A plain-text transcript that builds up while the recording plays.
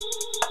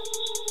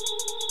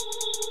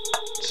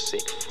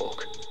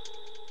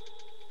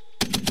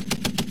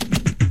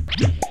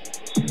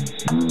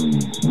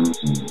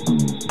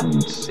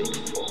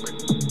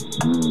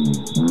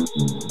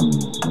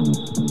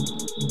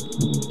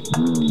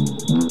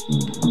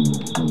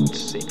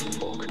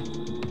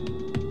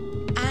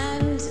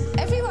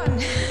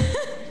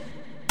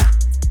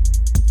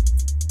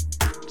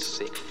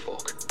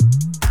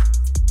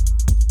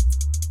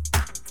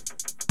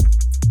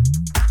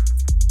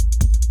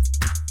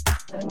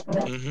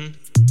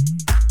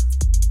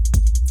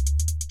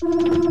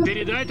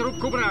Передай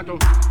трубку брату.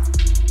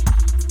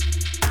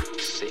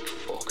 Sick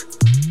fuck.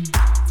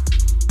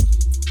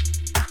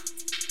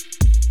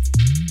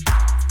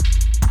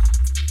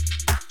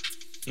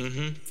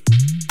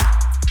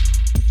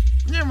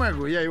 Не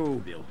могу, я его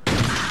убил.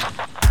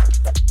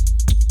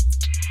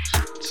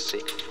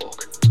 Sick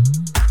fuck.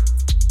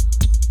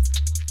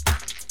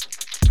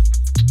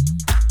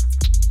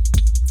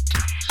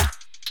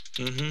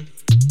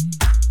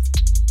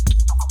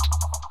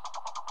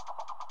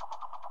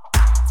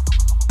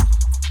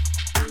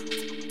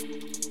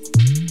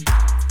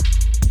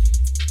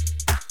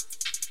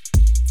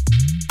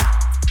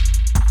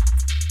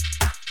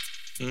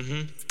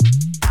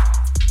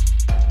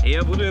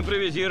 Я буду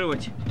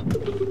импровизировать.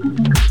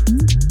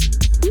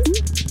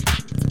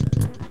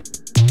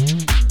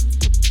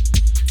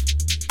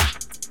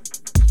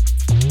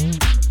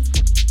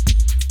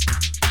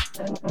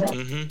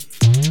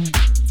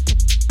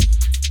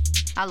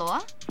 Алло?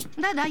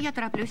 Да-да, я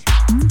тороплюсь.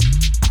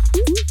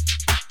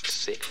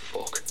 Sick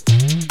fuck.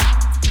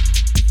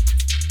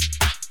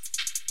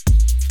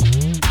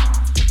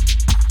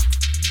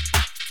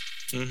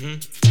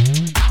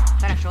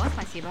 Хорошо,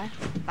 спасибо.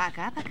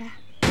 Пока-пока.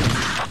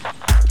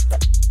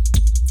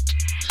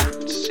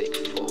 Sick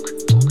fuck.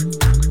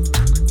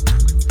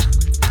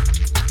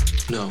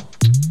 No.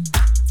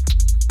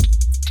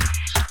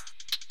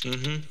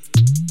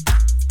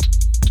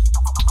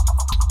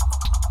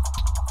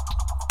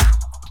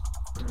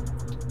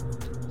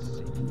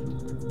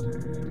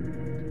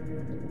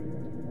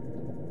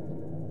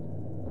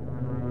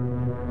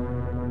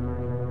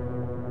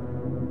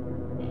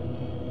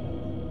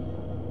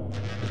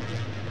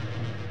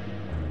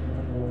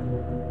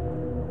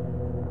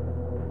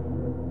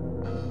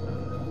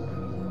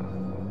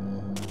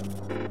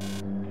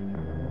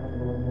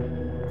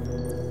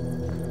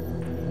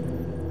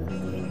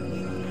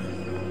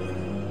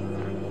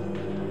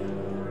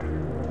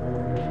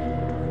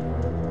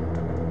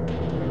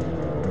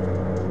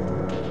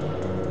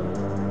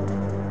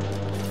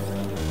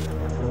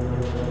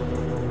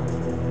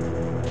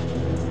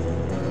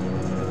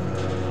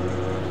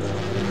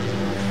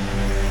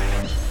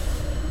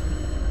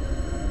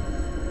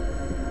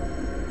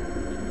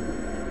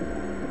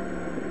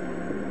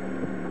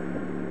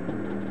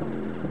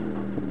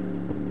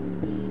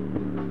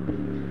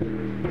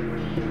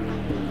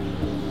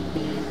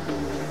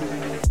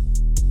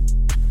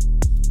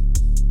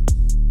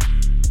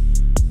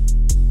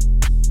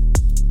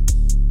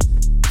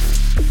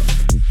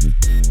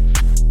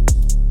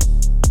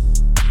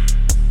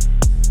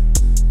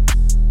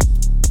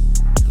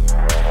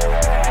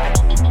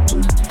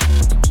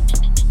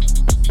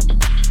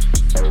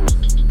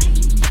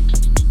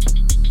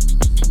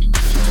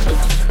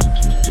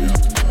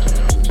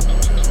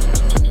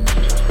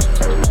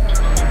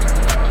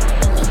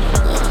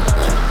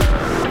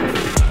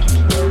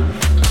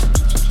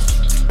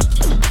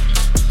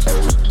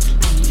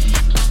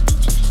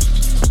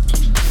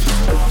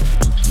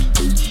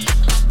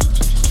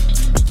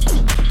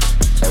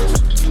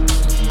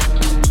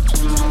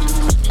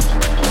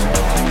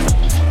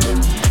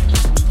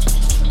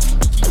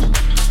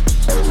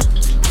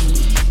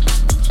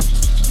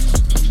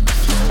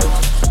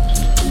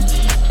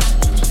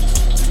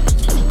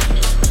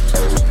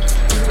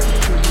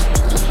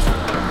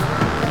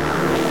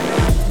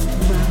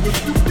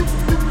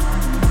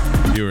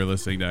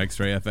 Listening to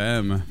X-Ray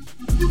FM.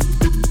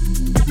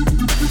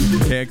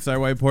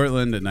 KXRY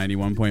Portland at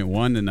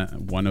 91.1 and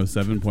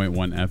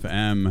 107.1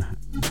 FM.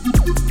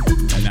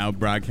 And now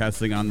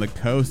broadcasting on the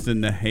coast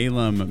in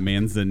Nehalem,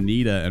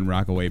 Manzanita, and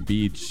Rockaway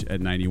Beach at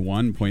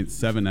 91.7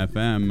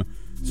 FM.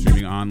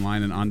 Streaming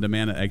online and on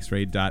demand at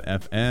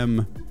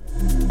xray.fm.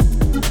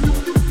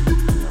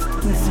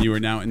 You are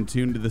now in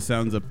tune to the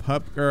sounds of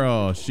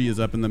PUPGRL. She is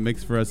up in the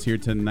mix for us here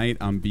tonight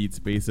on Beat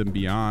Space and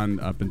Beyond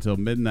up until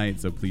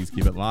midnight, so please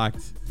keep it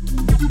locked.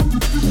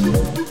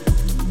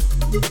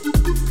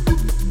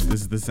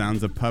 This is the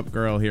sounds of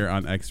PUPGRL here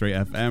on X-Ray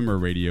FM, where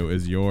radio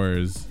is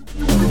yours.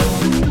 I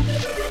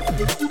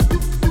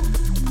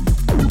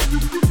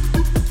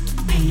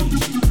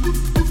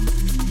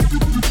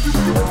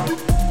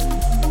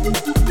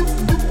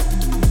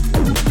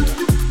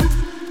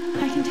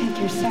can take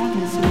your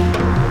sadness away.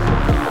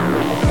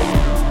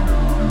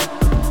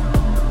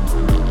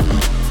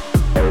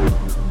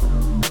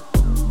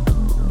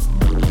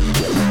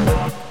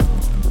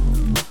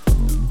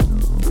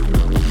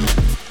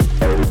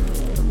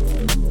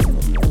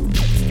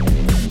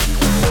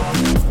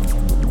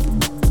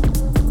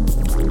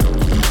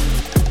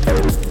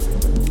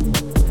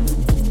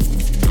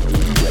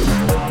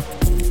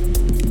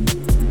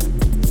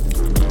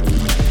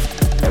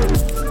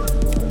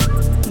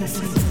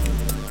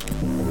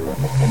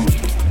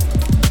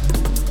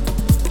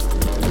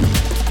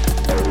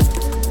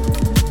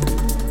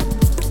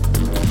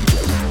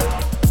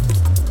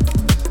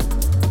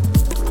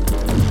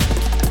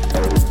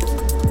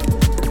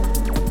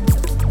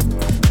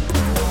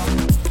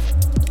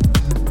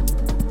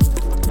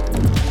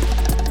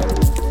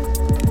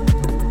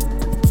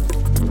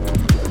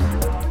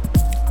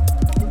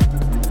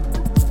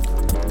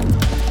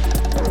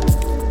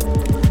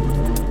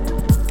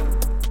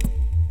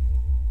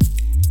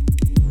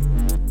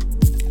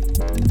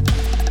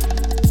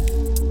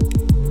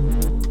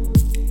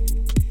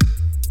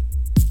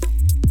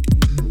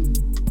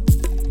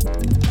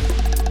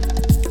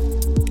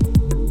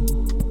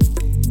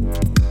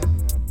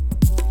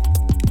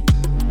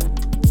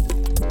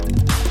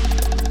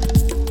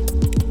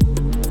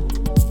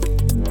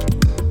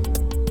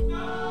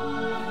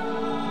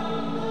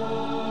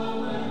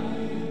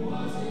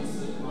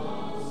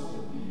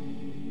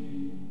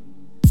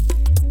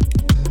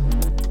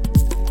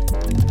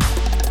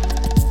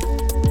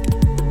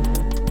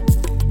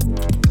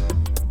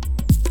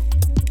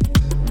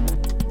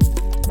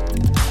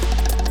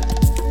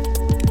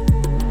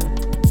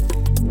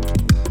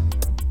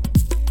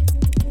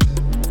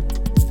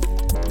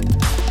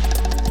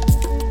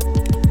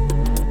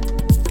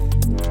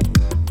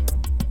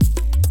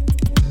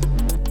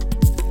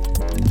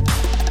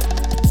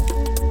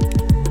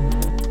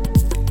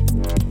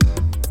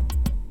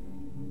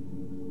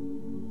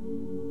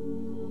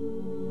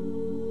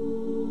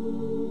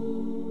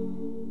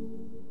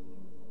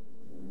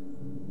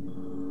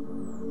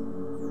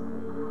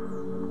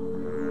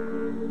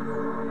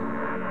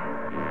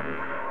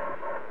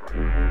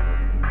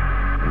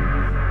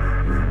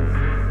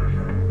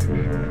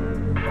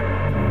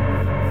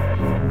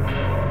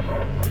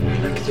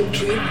 to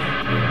dream.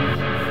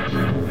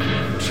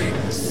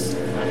 Dreams,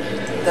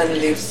 then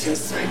lives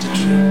inside a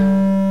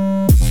dream.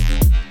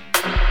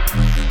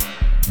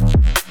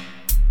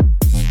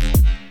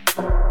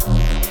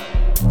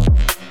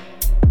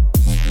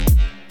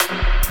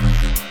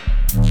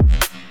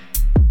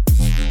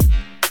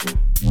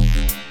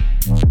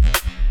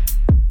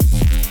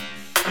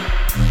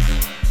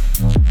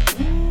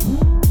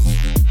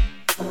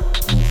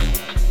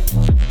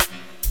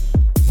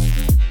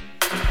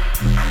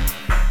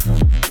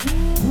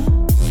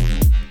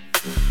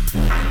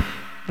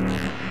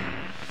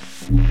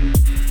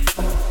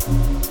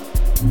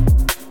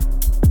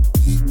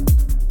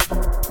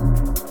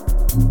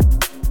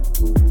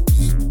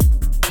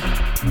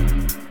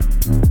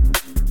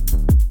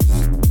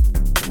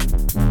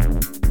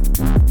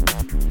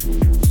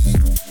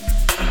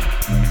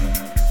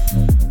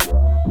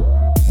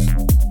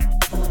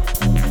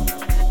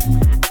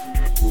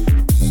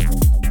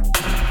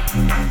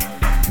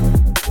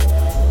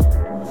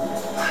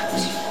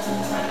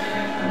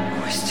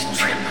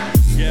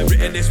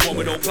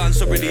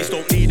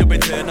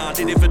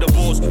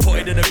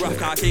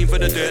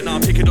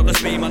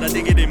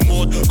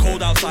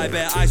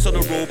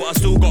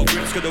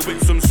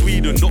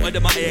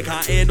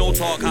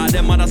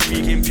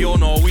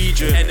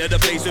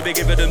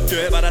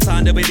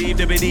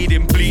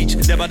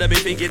 They be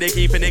thinking they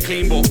keeping it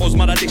clean, but us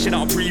man are dishing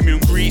out premium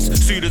grease.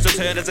 Soon as I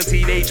turned as a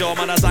teenager,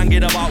 man I was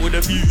hanging about with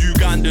a few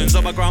Ugandans.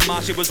 On my grandma,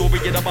 she was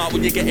worrying about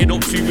what you're getting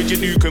up to with your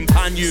new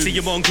companion. See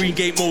him on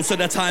Greengate most of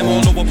the time,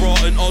 all over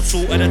Broughton, odd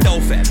salt and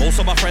Adelphi. Most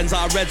of my friends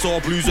are Reds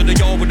or Blues, and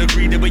they all would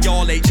agree that we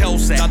all hate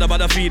Chelsea. None about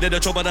the feed of the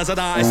trouble as an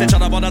artist, they're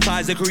trying to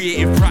monetize the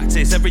creative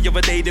practice. Every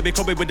other day they be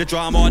coming with the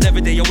drama, and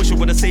every day I wish I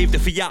would have saved the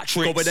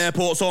theatrics. Going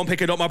airport, so I'm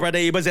picking up my bread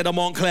neighbours in a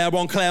Montclair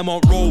on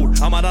Claremont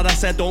Road. I'm mad that I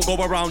said don't go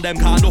around them,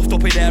 can't nuffed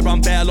up in there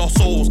and bare lost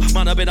souls.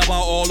 Man, I've been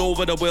about all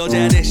over the world,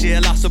 yeah, this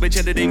year last I've been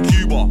chilling in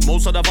Cuba.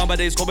 Most of the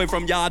families coming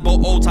from yard, but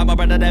old time I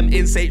brother them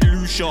in St.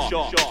 Lucia.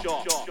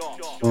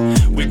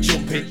 We're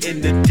jumping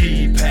in the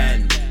deep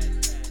end,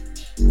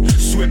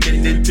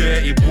 swimming in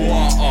dirty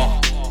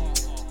water.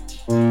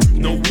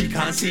 No, we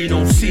can't see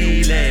no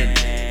ceiling.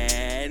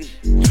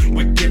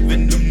 We're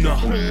giving them the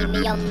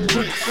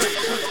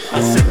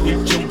I said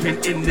we're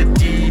jumping in the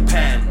deep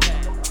end,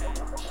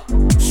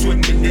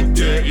 swimming in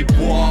dirty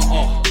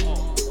water.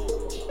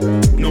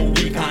 No,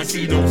 we can't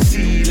see no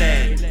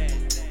ceiling.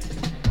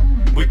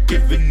 We're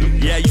giving them.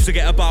 Yeah, used to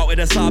get about in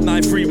a Saab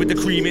 9-3 with the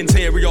cream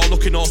interior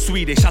looking all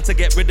Swedish. Had to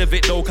get rid of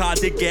it, no car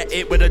did get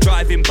it with a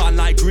driving ban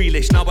like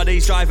Grealish.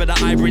 Nowadays driving a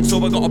hybrid, so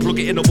I gotta plug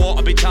it in the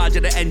water, be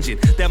charging the engine.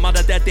 Them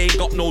other dead, they ain't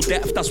got no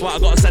depth, that's why I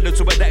gotta send them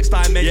to a next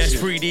dimension. Yes,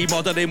 3D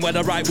modeling where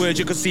the right words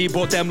you can see,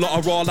 but them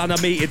lot are all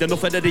animated. And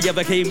nothing that they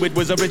ever came with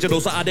was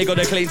original, so how they got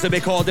their claims to be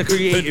called the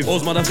creative.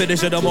 Us man are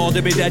finishing them all,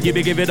 they be dead, you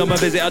be giving them a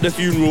visit at the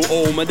funeral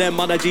home. And them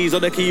man are G's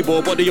on the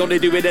keyboard, but they only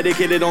do it, they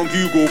kill it on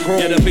Google Chrome.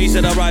 Yeah, the police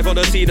had arrived on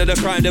the scene of the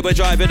crime, they were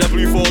driving a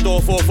blue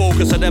 4-door Ford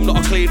Focus, and them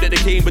lot claim that they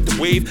came with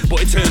the wave,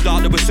 but it turned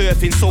out they were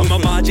surfing so.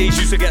 My RJs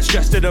used to get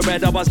stressed in the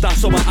red, I was that,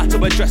 so I had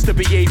to address the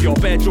behaviour.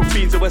 Bedroom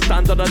fiends that were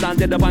stand on the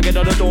land, and the banging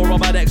on the door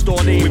of my next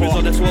door neighbour. We was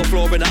on the 12th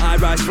floor in the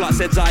high-rise flat,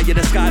 said eye in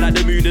the sky like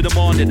the moon in the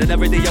morning. And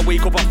every day I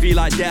wake up I feel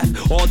like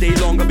death, all day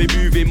long I be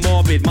moving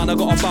morbid. Man, I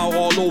got about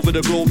all over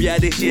the globe, yeah,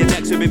 this year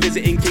next we'll be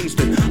visiting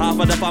Kingston. Half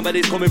of the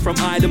family's coming from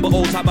Ireland, but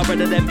all time I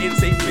brother them in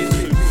St.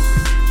 Vincent.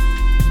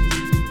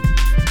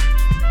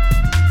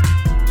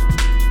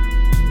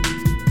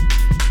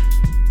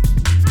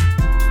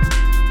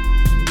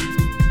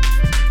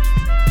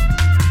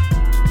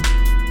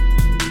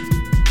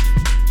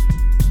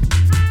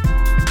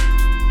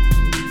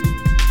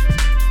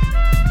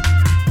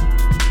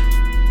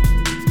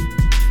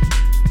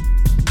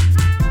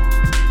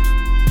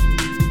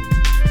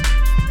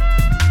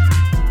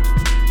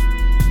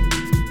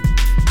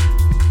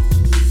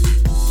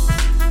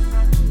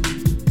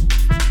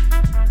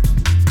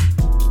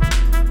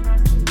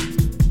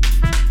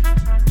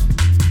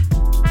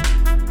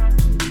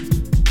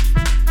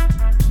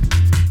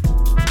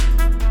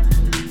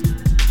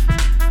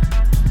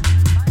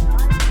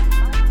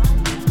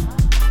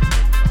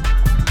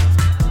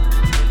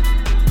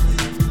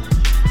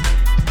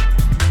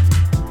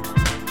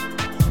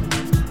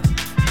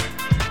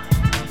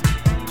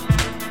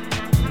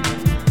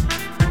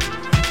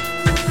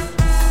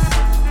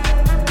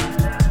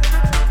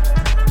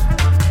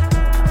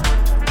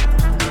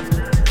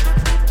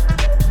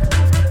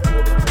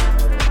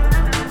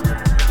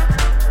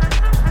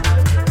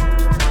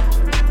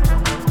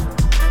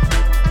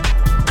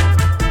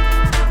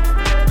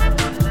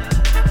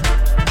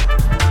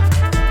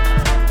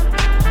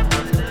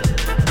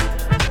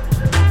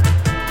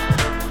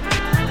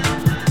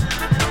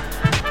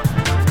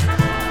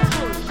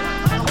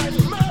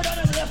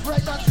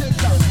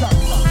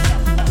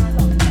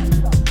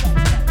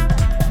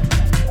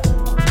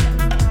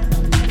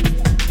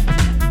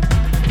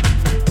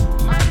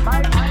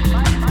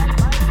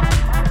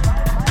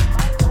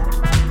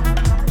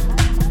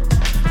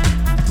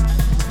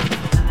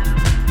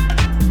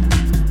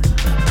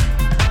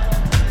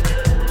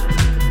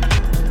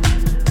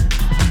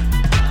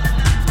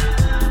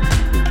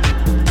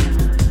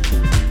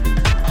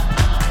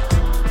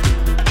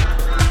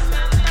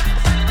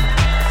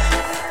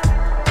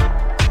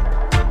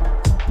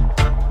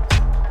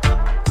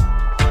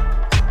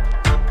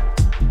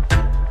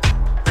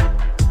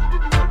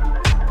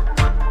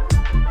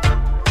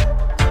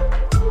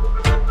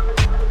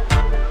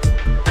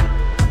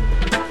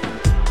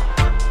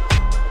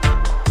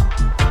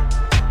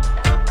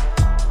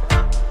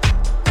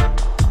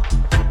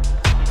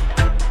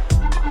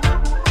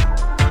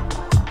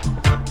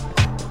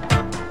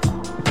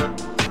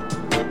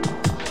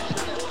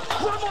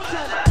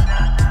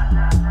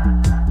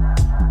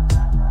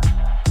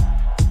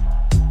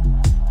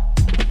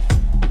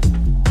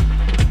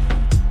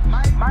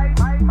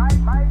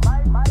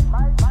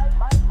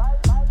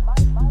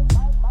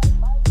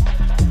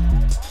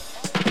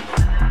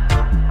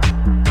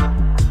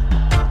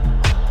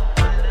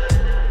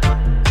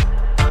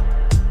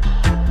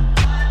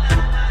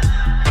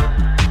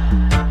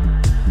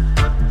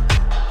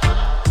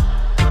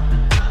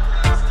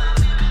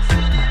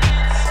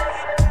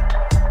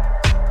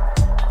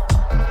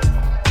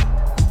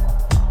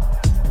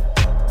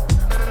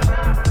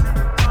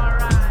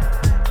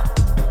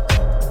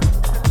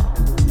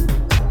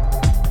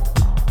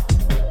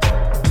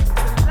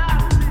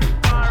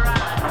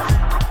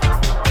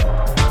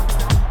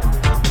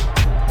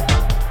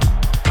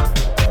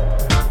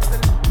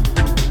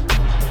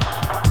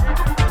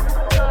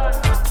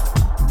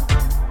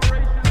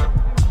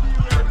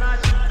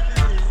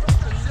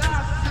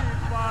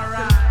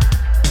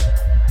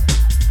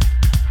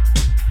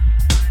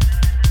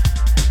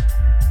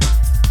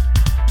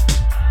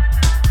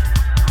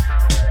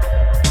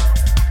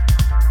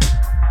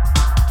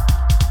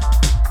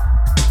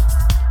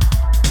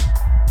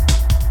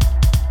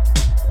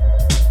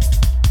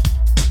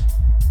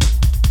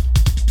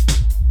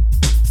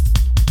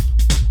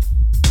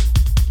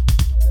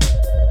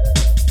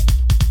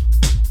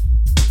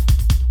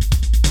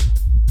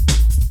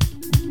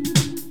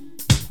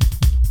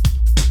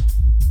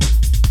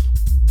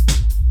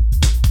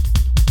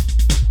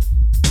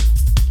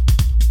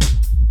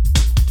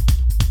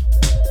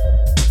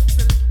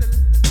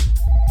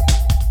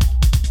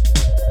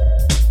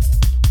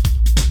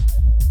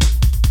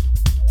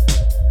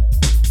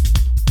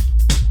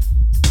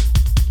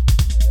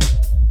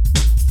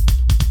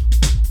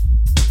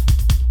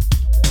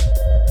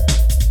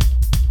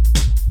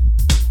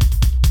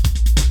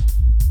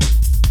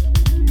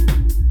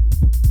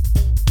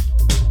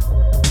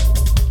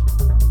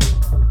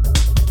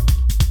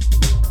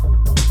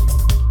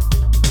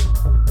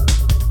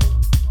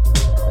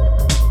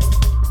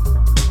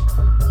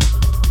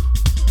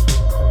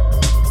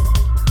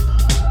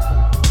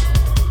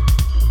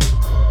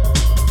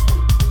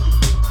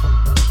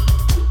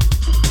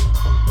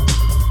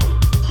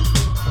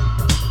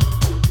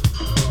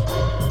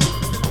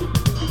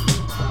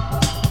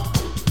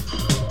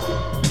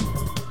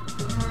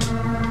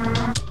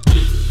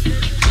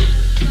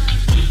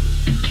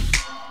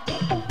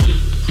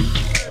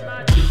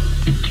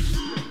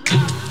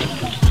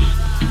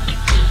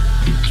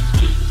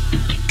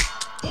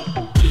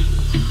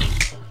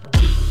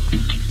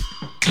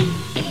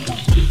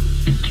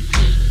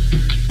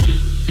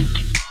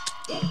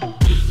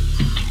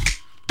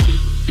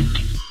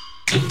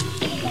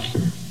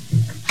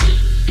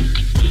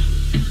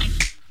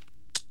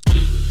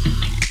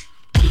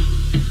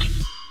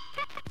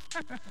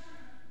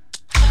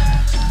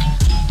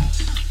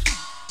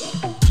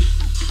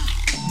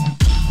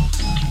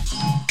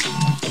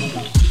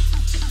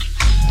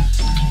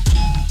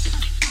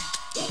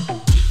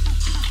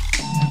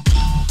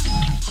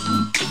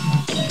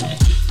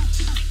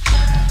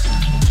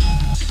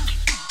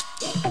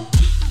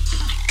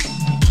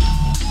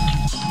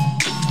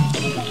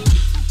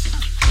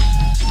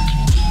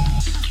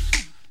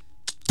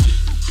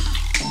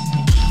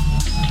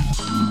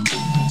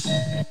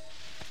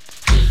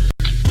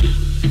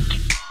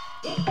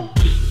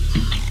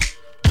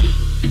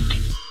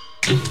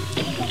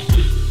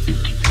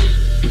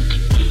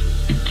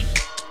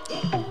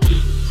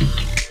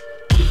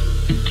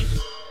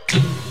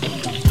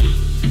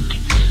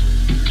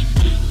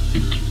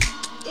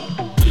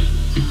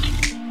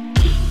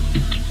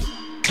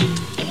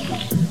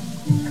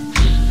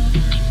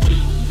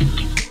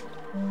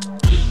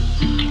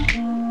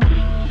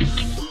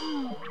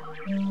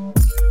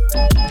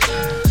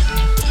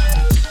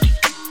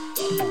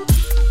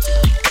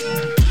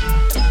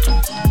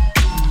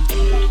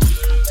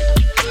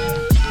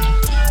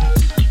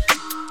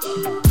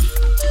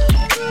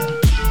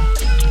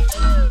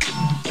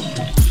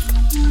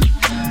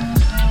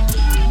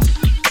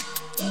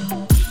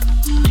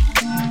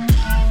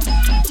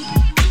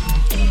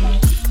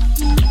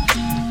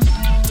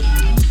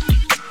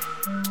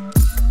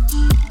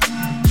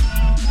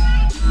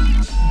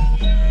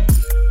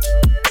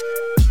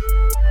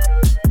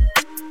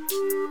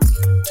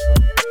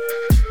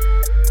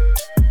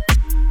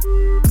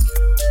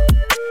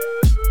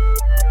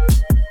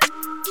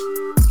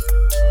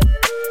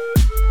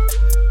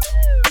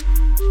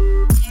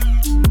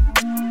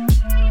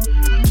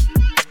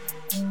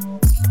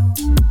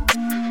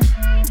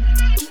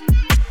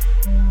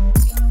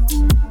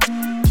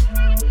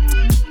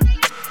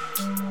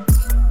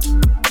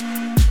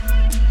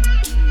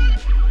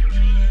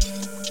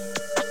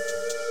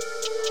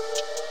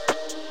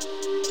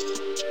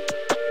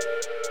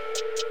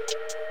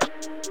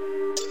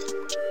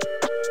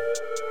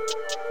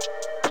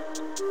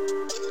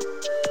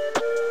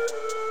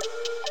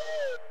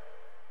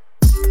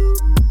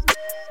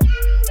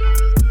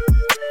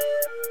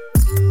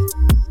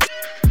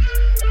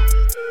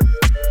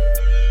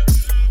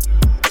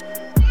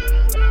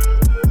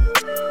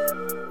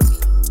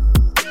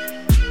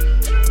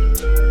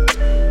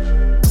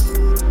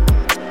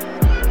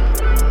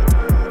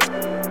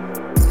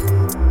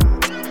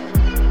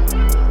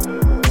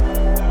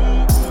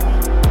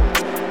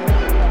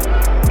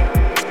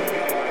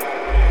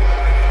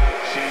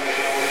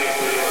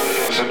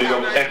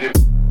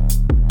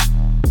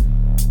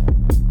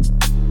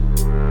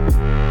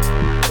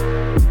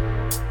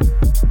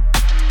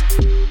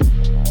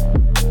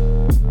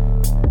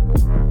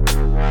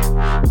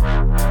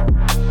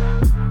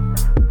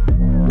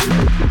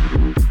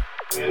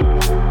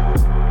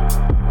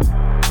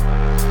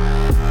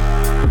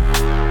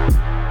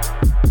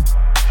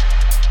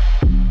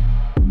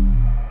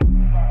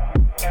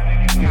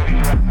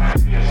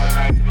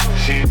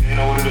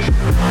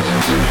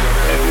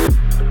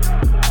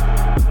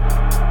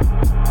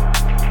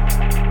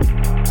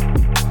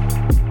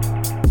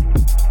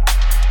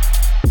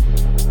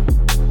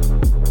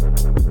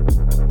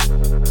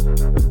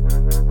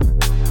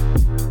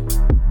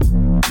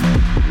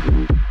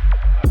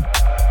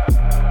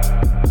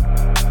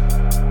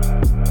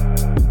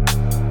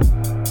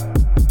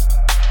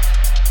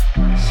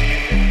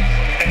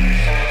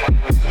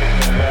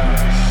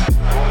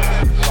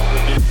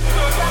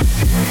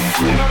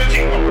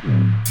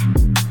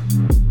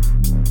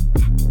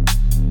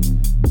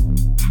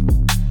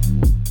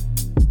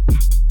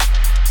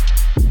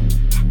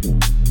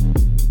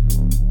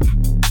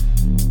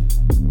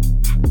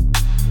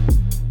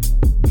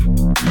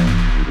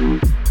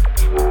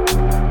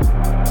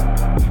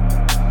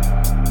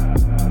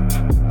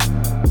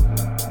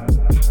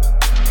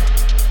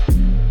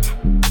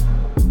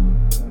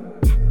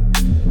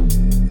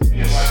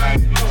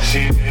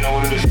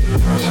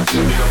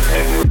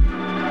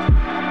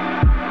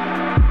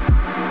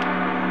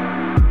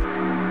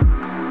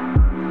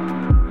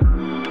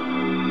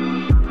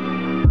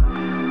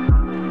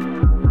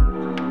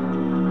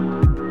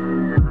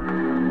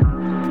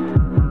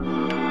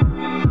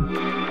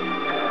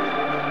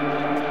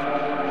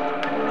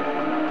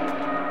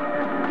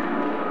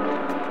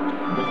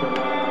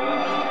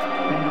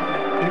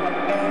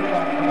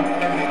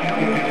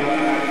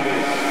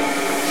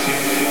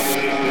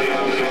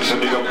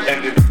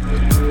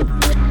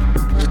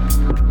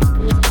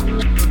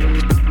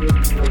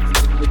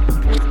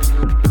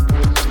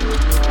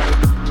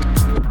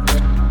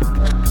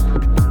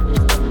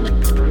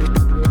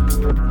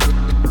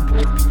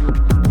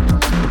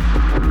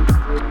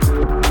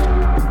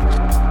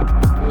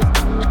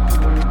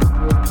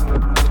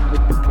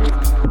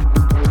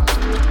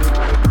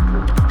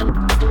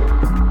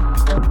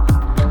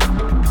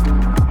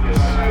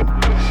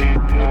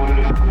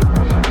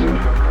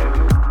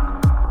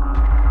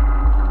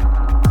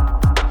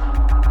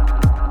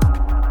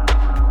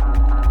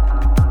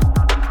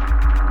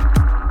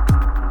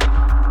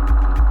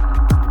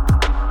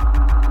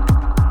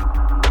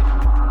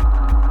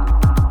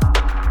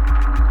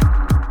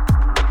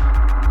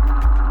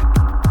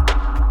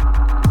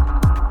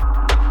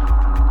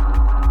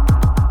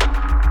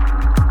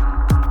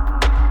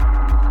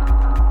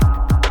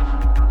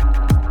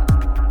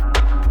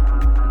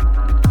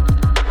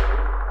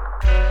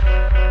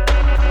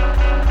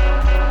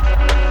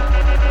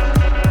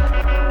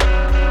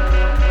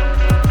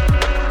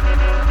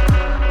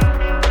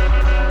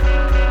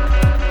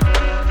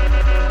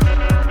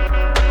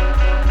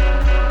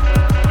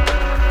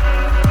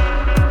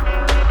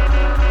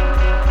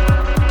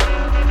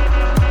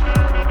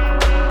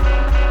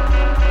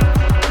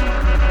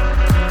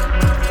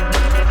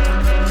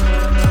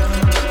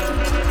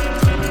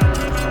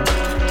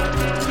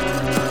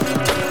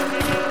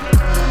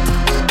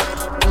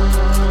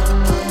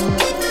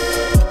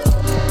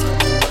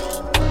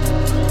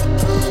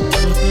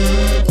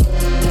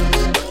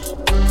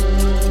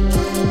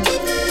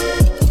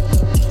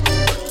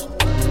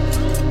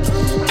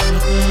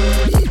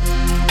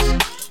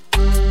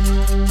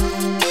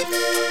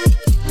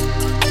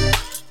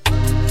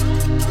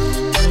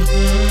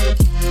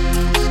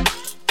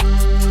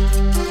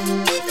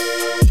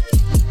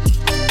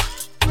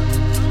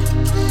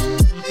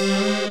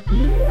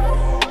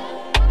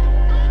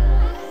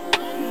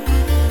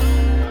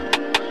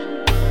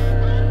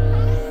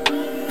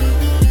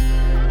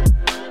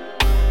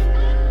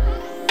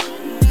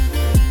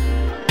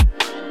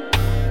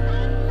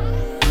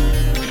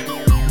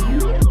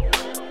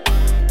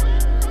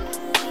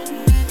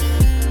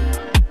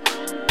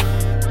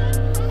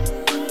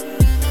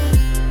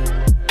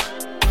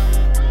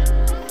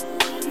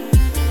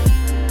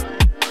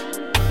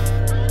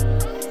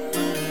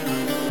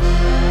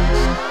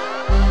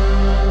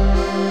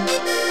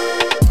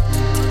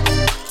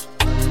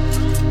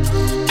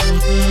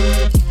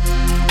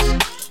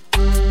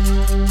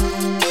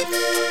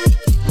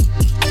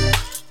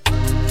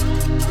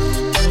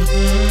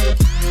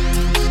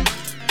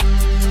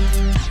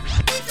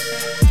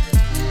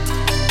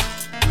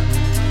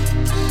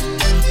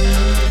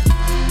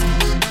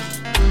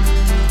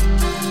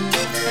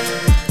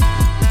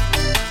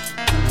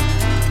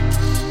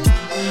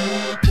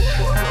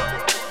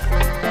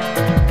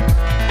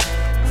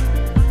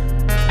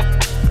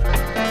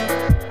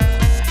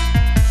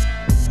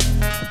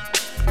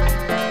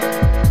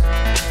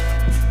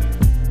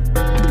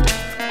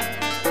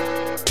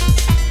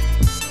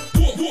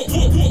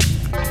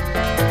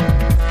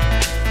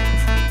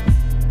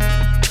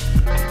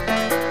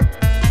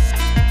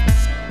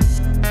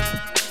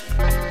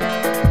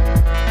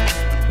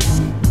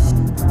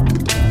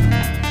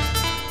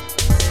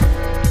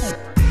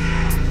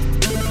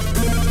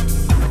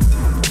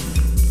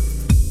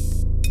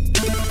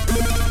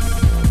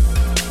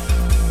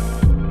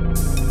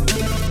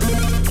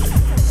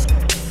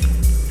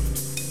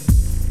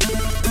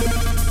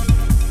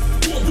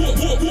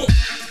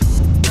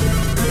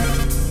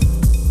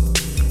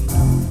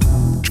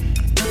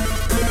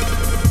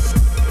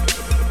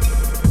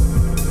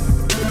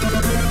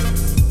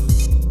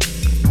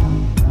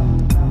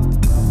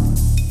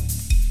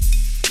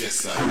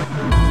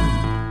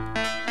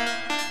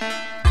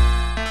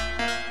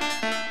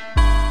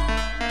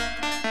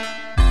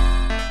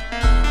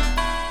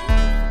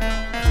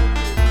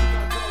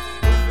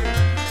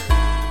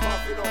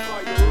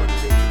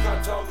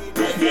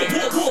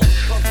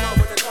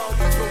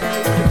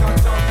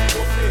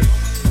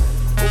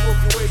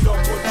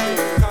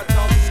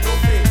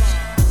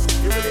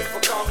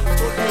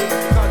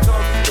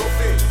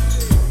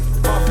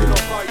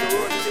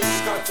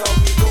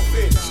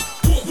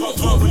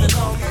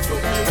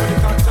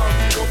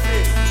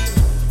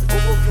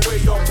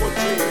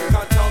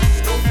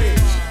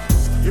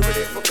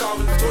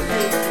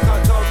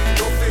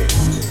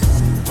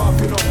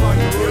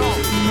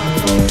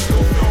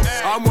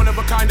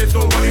 kind, there's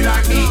nobody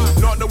like me.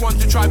 Not the one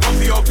to try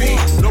copy or beat.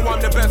 No, I'm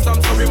the best,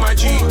 I'm sorry, my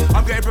G.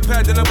 I'm getting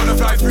prepared and I'm gonna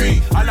fly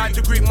free. I like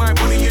to greet my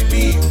money and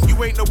leave. You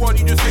ain't the one,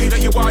 you just say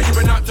that you are.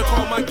 You're an actor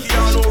called my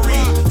Keanu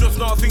Reeves. Just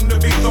not a thing the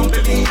big don't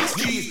believe.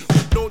 Jeez,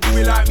 don't do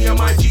it like me and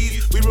my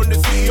G's. We run the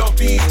city of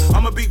B.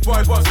 I'm a big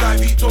boy, boss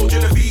like V, told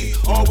Genevieve.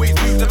 Always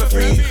move, never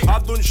free.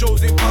 I've done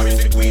shows in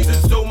Paris and Queens,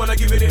 and still man, I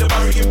giving it a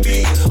Barry and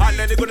B. I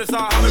let it gonna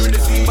start hammering the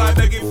scene by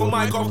begging for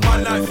my off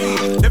man like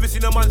me. Never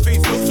seen a man's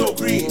face look so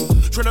green.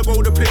 Tryna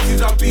go the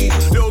places I've been.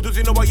 Little does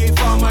he know I ain't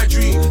found my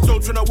dream. So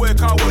tryna work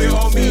out what it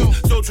all mean.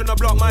 So tryna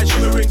block my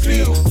shimmering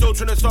clean. So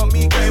tryna stop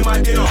me getting my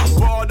dinner.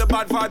 But all the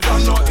bad vibes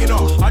I'm not in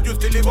her. I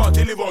just deliver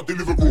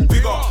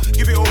bigger.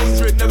 Give it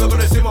 100, never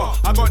gonna simmer.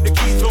 I got the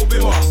keys, no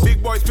bimmer.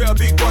 Big boy spitter,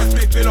 big boy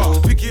split pinner.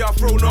 Picky I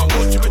throw, not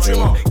much of a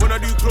trimmer. When I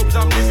do clubs,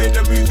 I'm living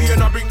the movie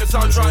and I bring the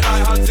soundtrack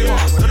like Hans Zimmer.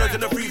 Turn it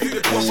in the free figure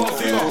to a far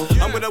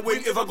figure. I'm gonna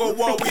win if I go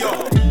warrior.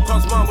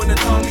 Cause man, when they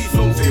tell me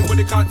something, when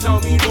they can't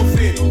tell me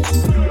nothing.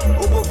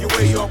 Above your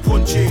way, you're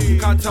punching. You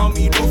can't tell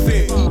me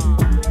nothing.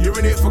 You're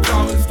in it for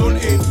clout and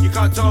stunting. You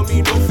can't tell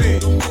me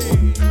nothing.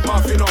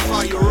 Mouthing off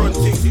how you run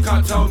things. You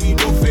can't tell me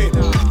nothing.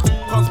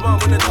 Cause man,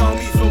 when they tell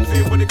me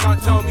something, when they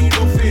can't tell me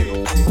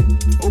nothing.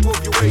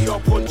 Above your way, you're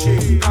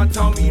punching. You can't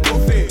tell me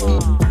nothing.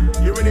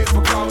 You're in it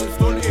for clout and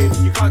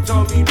stunting. You can't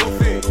tell me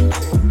nothing.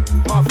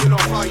 Mouthing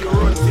off how you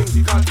run things.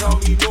 You can't tell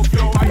me nothing.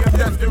 Yo, I am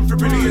destined for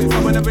brilliance.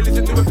 I'ma never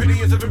listen to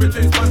opinions of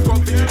irritants. Man's got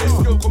vigilance.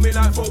 Still coming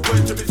like 4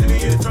 words to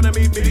resilience. Tryna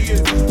make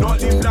millions,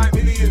 not live like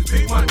millions.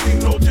 Big man thing,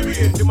 no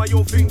Tyrion. Do my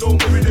own thing,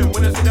 don't worry them.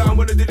 When I sit down, I'm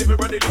gonna deliver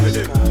and deliver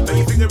them. Now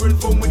you fingering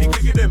phone when you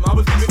click them. I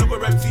was giving up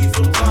a MC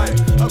sometime.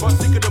 I got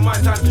sick of the my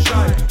time to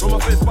shine. From my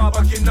first bar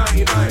back in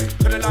 99.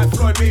 Kinda like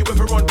Floyd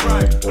Mayweather on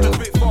crime. When I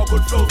spit 4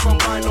 good flows from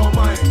mine or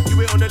mine.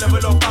 You ain't on the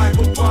level of I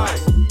goodbye.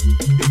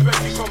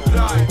 Expect you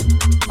comply.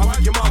 I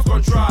like your mask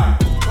on try.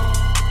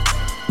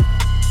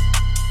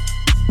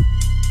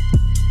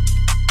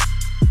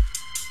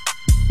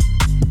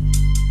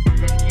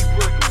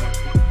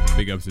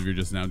 Big ups if you're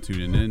just now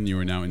tuning in. You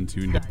are now in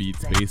tune to Beat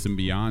Space and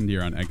Beyond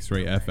here on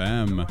X-Ray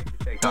FM.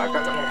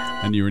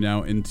 And you are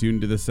now in tune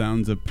to the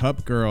sounds of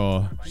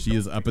PUPGRL. She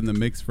is up in the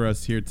mix for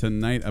us here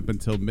tonight up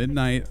until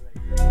midnight.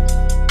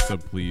 So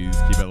please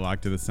keep it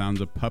locked to the sounds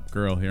of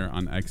PUPGRL here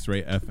on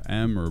X-Ray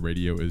FM, where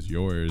radio is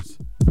yours.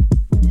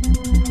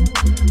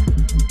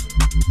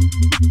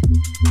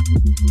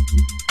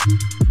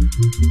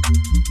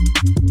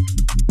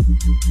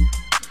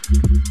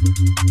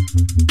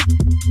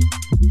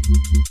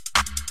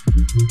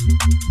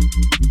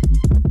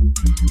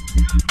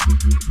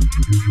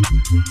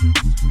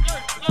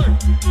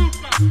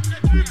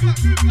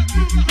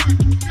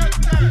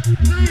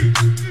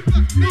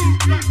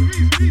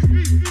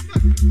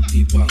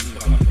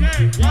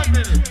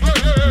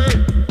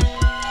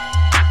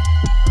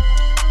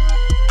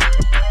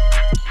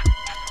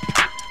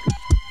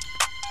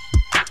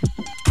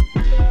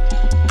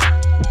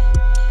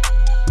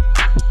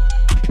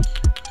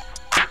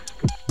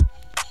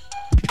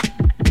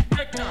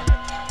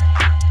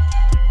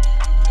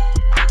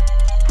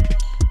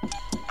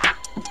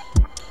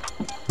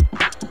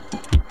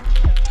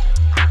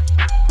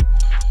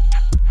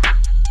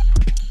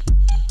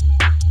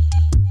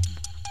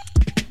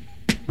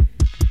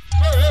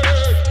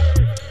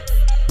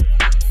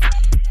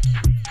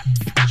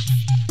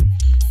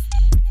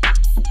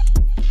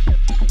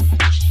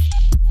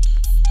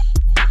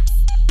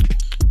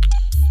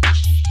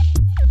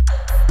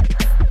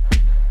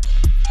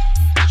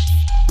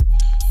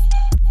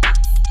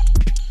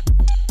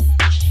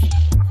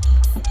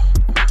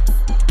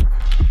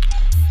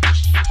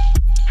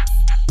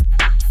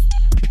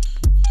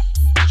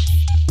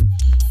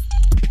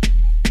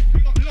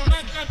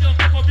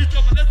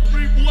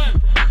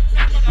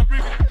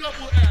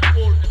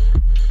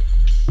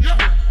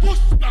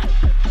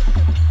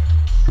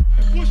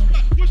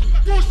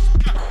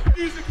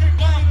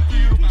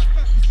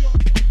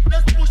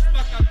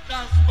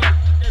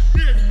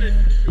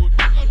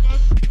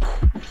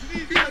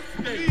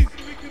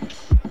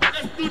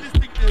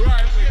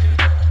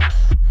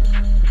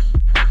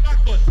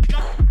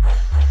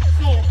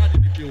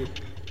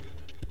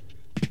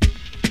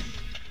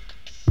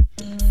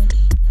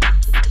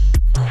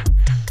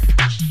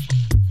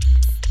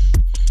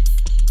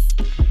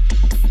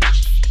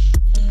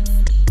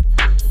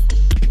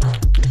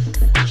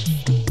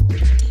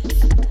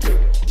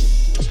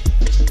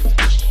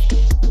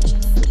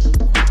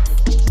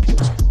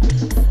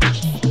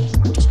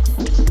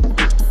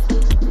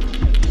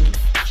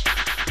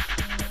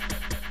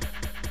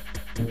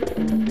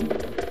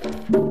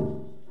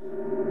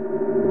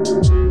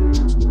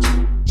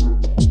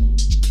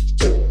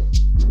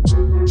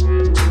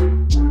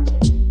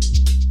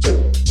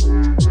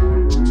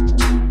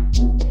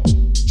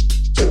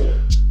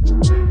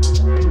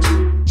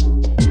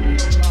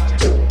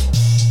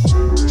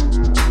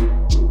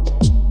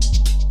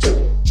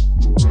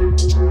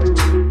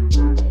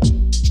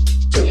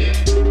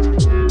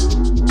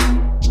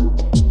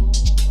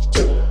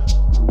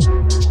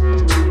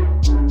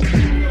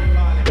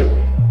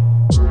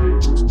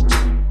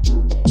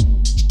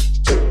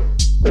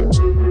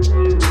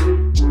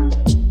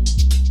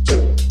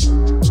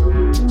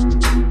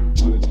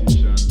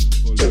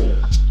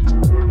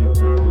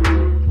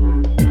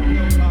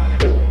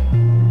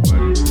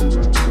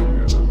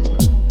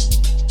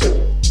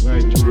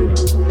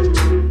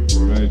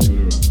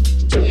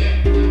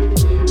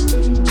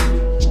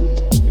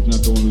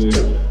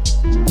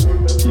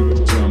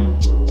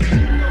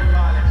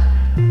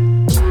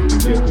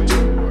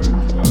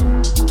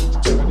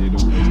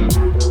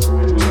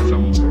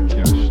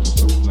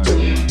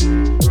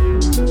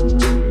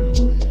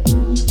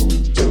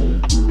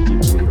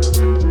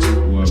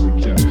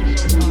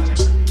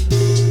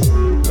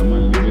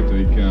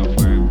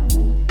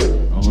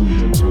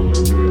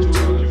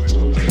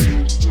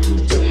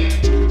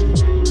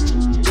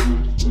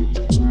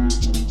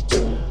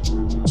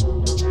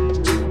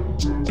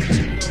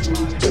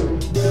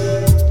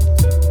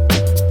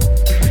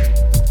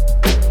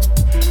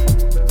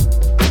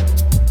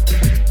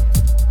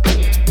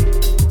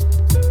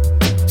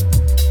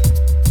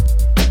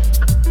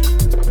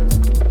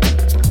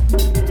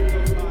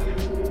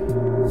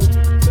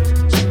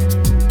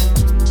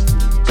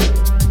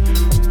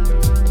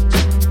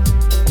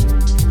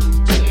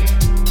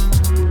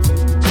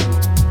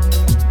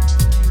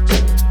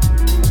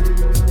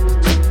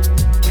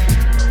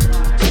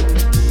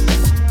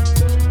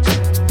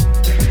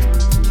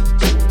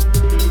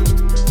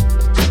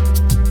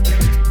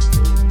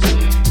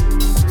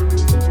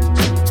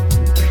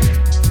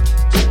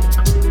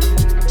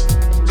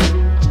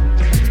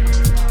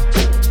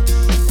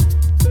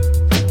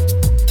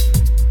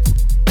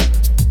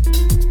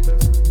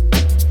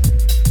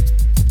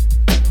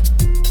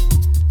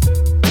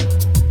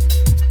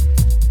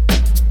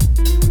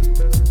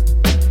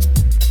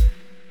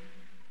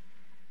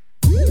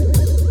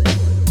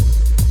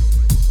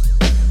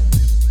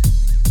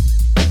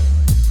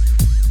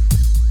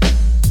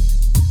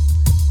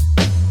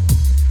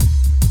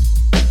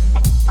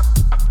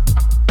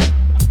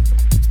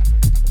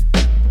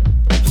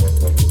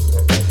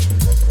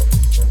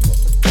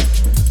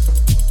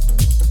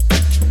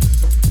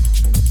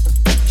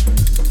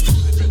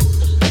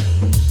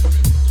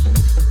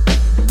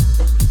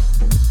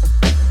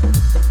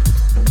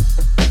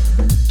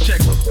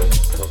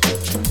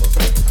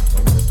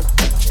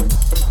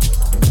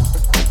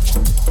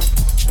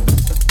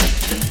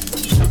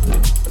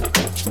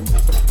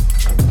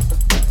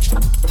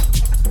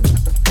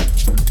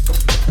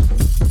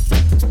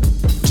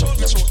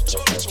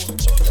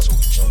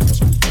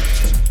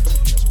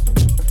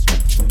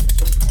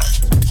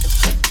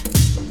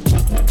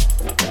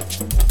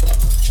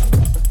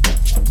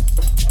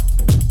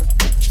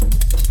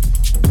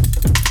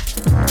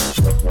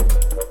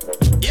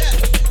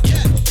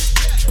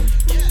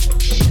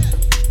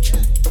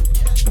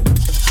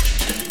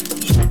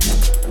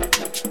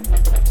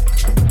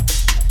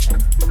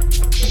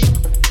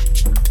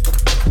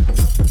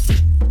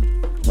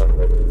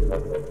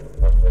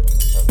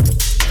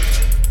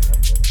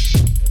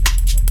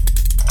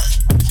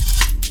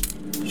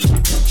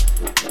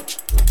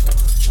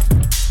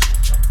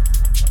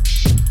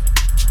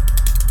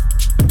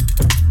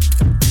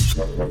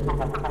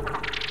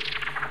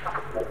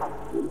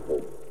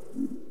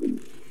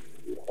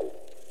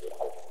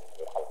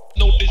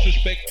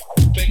 disrespect.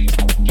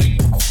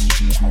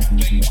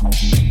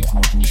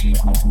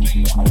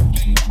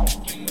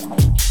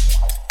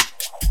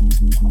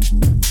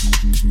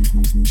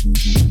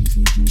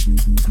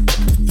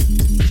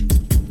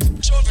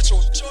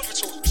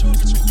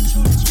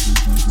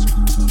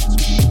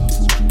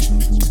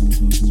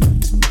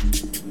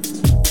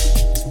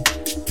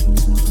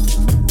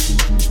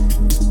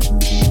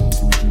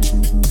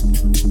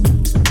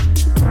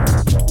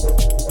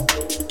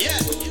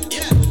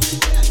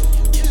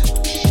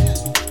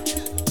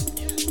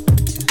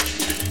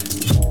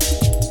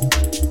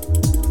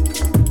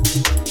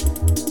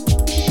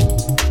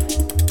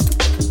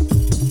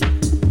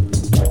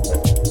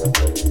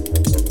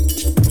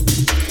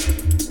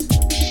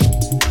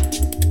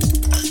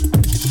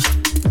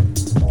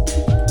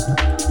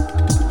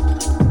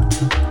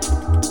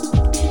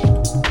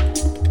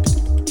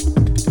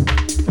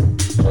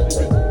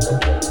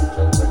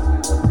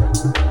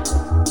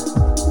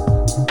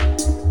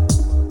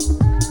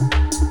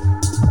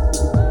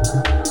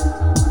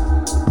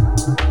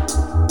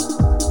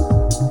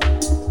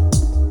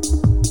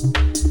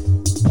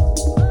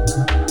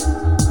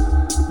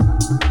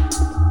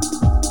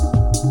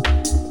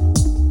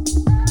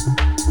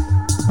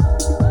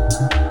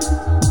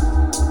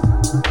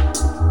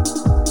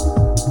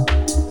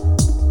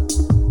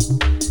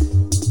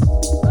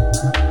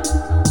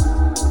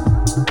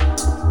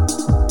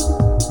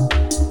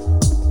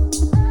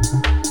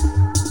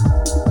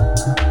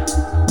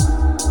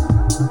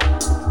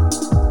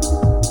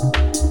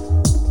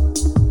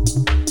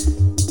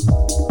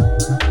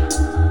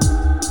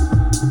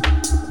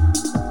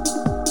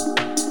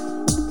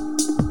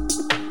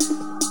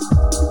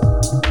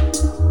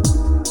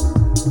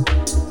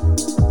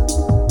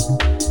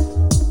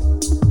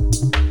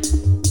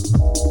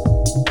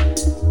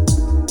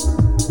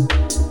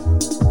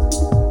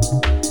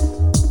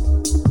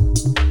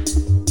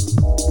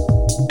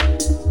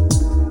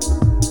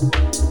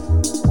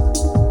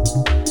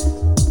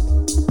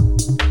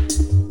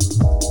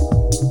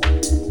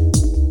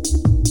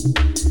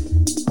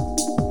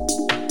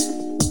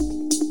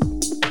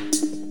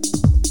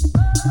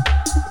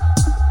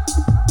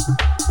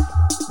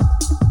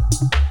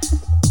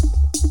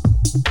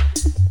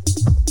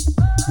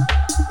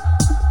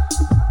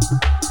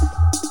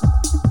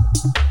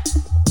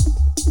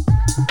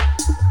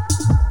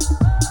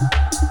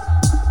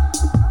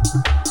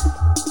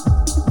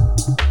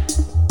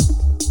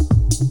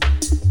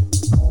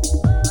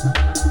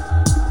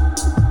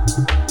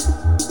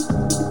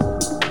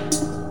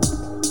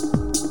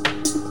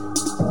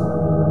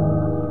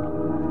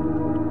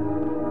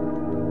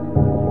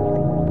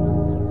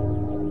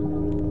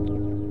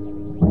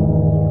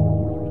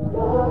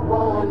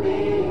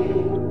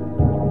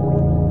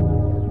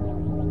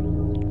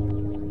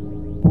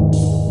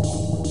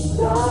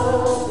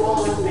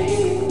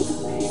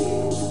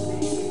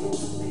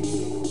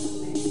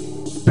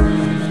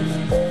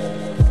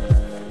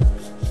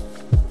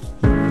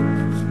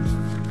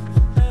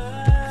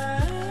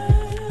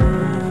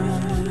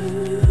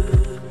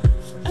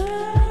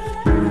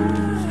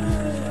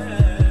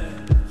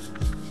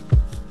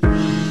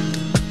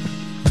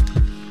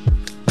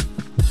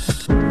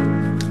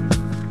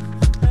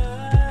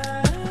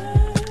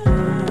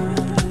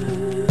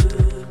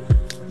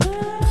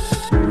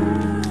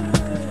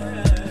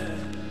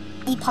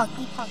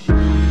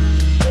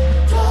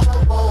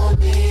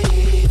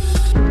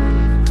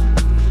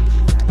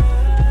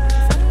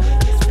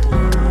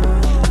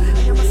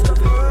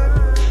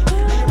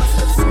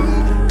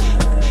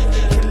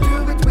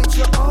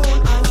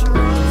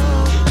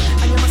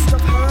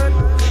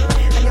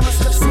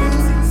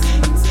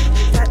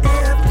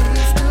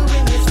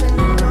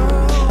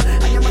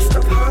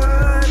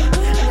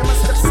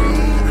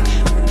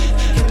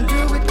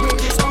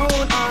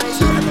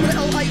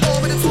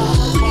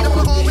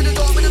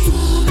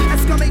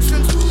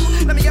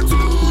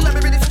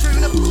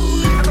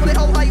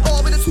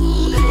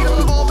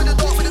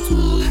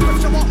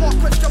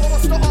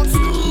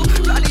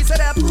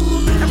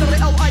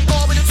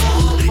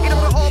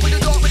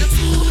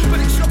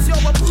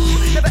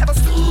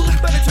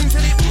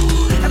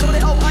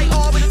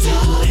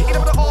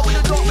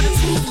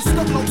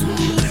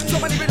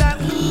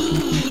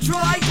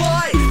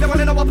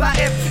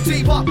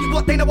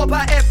 What they know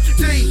about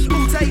FD,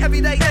 all day,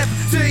 every day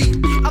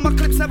FD. And my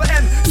clips never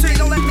empty.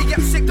 Don't let me get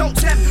sick, don't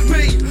tempt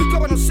me.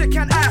 Going on sick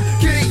and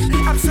aggy.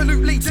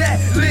 Absolutely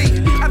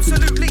deadly,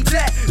 absolutely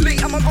deadly.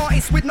 I'm an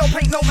artist with no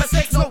paint, no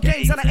mistakes, no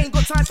games, and I ain't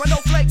got time for no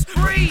flakes.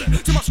 Free,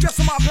 too much stress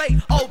on my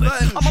plate. Open,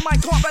 I'm a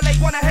mind, can't relate,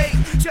 wanna hate.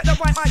 Check the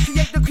right, I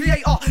create the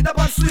creator. That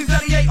one slew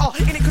gladiator.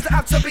 In it cause it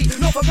had to be,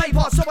 not for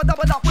paper. So I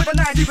double up with a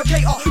 9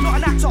 duplicator. Not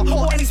an actor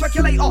or any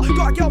speculator.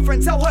 Got a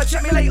girlfriend, tell her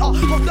check me later.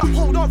 Hold up,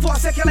 hold on for a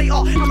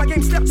seculator. And my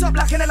game stepped up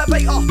like an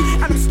elevator.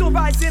 And I'm still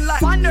rising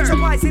like thunder. So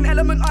rising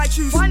element I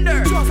choose.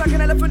 Thunder. Charge like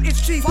an elephant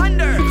is cheap.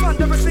 Thunder.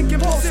 Thunder is thinking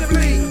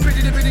possibly.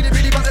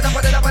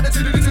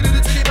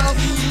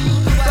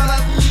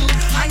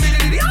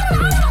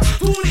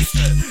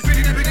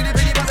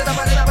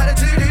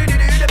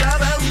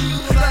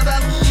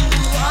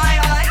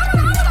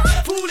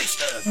 Foolish.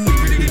 Foolish.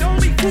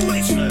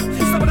 foolish.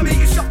 Some of the beat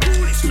is just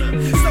foolish.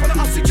 Some of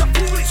the us is just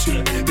foolish.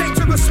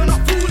 Dangerous and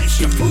not foolish.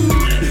 You fool.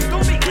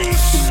 Don't be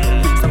rich.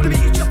 Some of the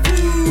beat is just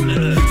fool.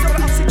 Some of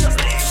the us is just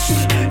lish.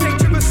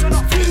 Dangerous and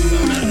not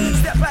fool.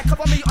 Step back,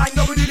 cover me, I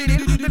know what it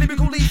is. The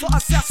lyrical lead for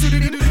assassin.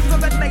 The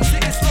red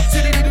laser is locked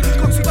in it.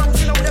 Coxie bones,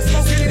 you know that's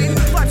smoking it in.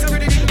 Vibes are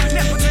in it in.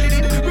 Never put it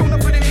in. Real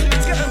not put it in.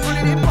 Get them put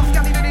it in. Buff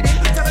galley in it in.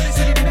 Tell her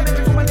listen it in.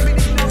 Every for my living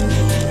in.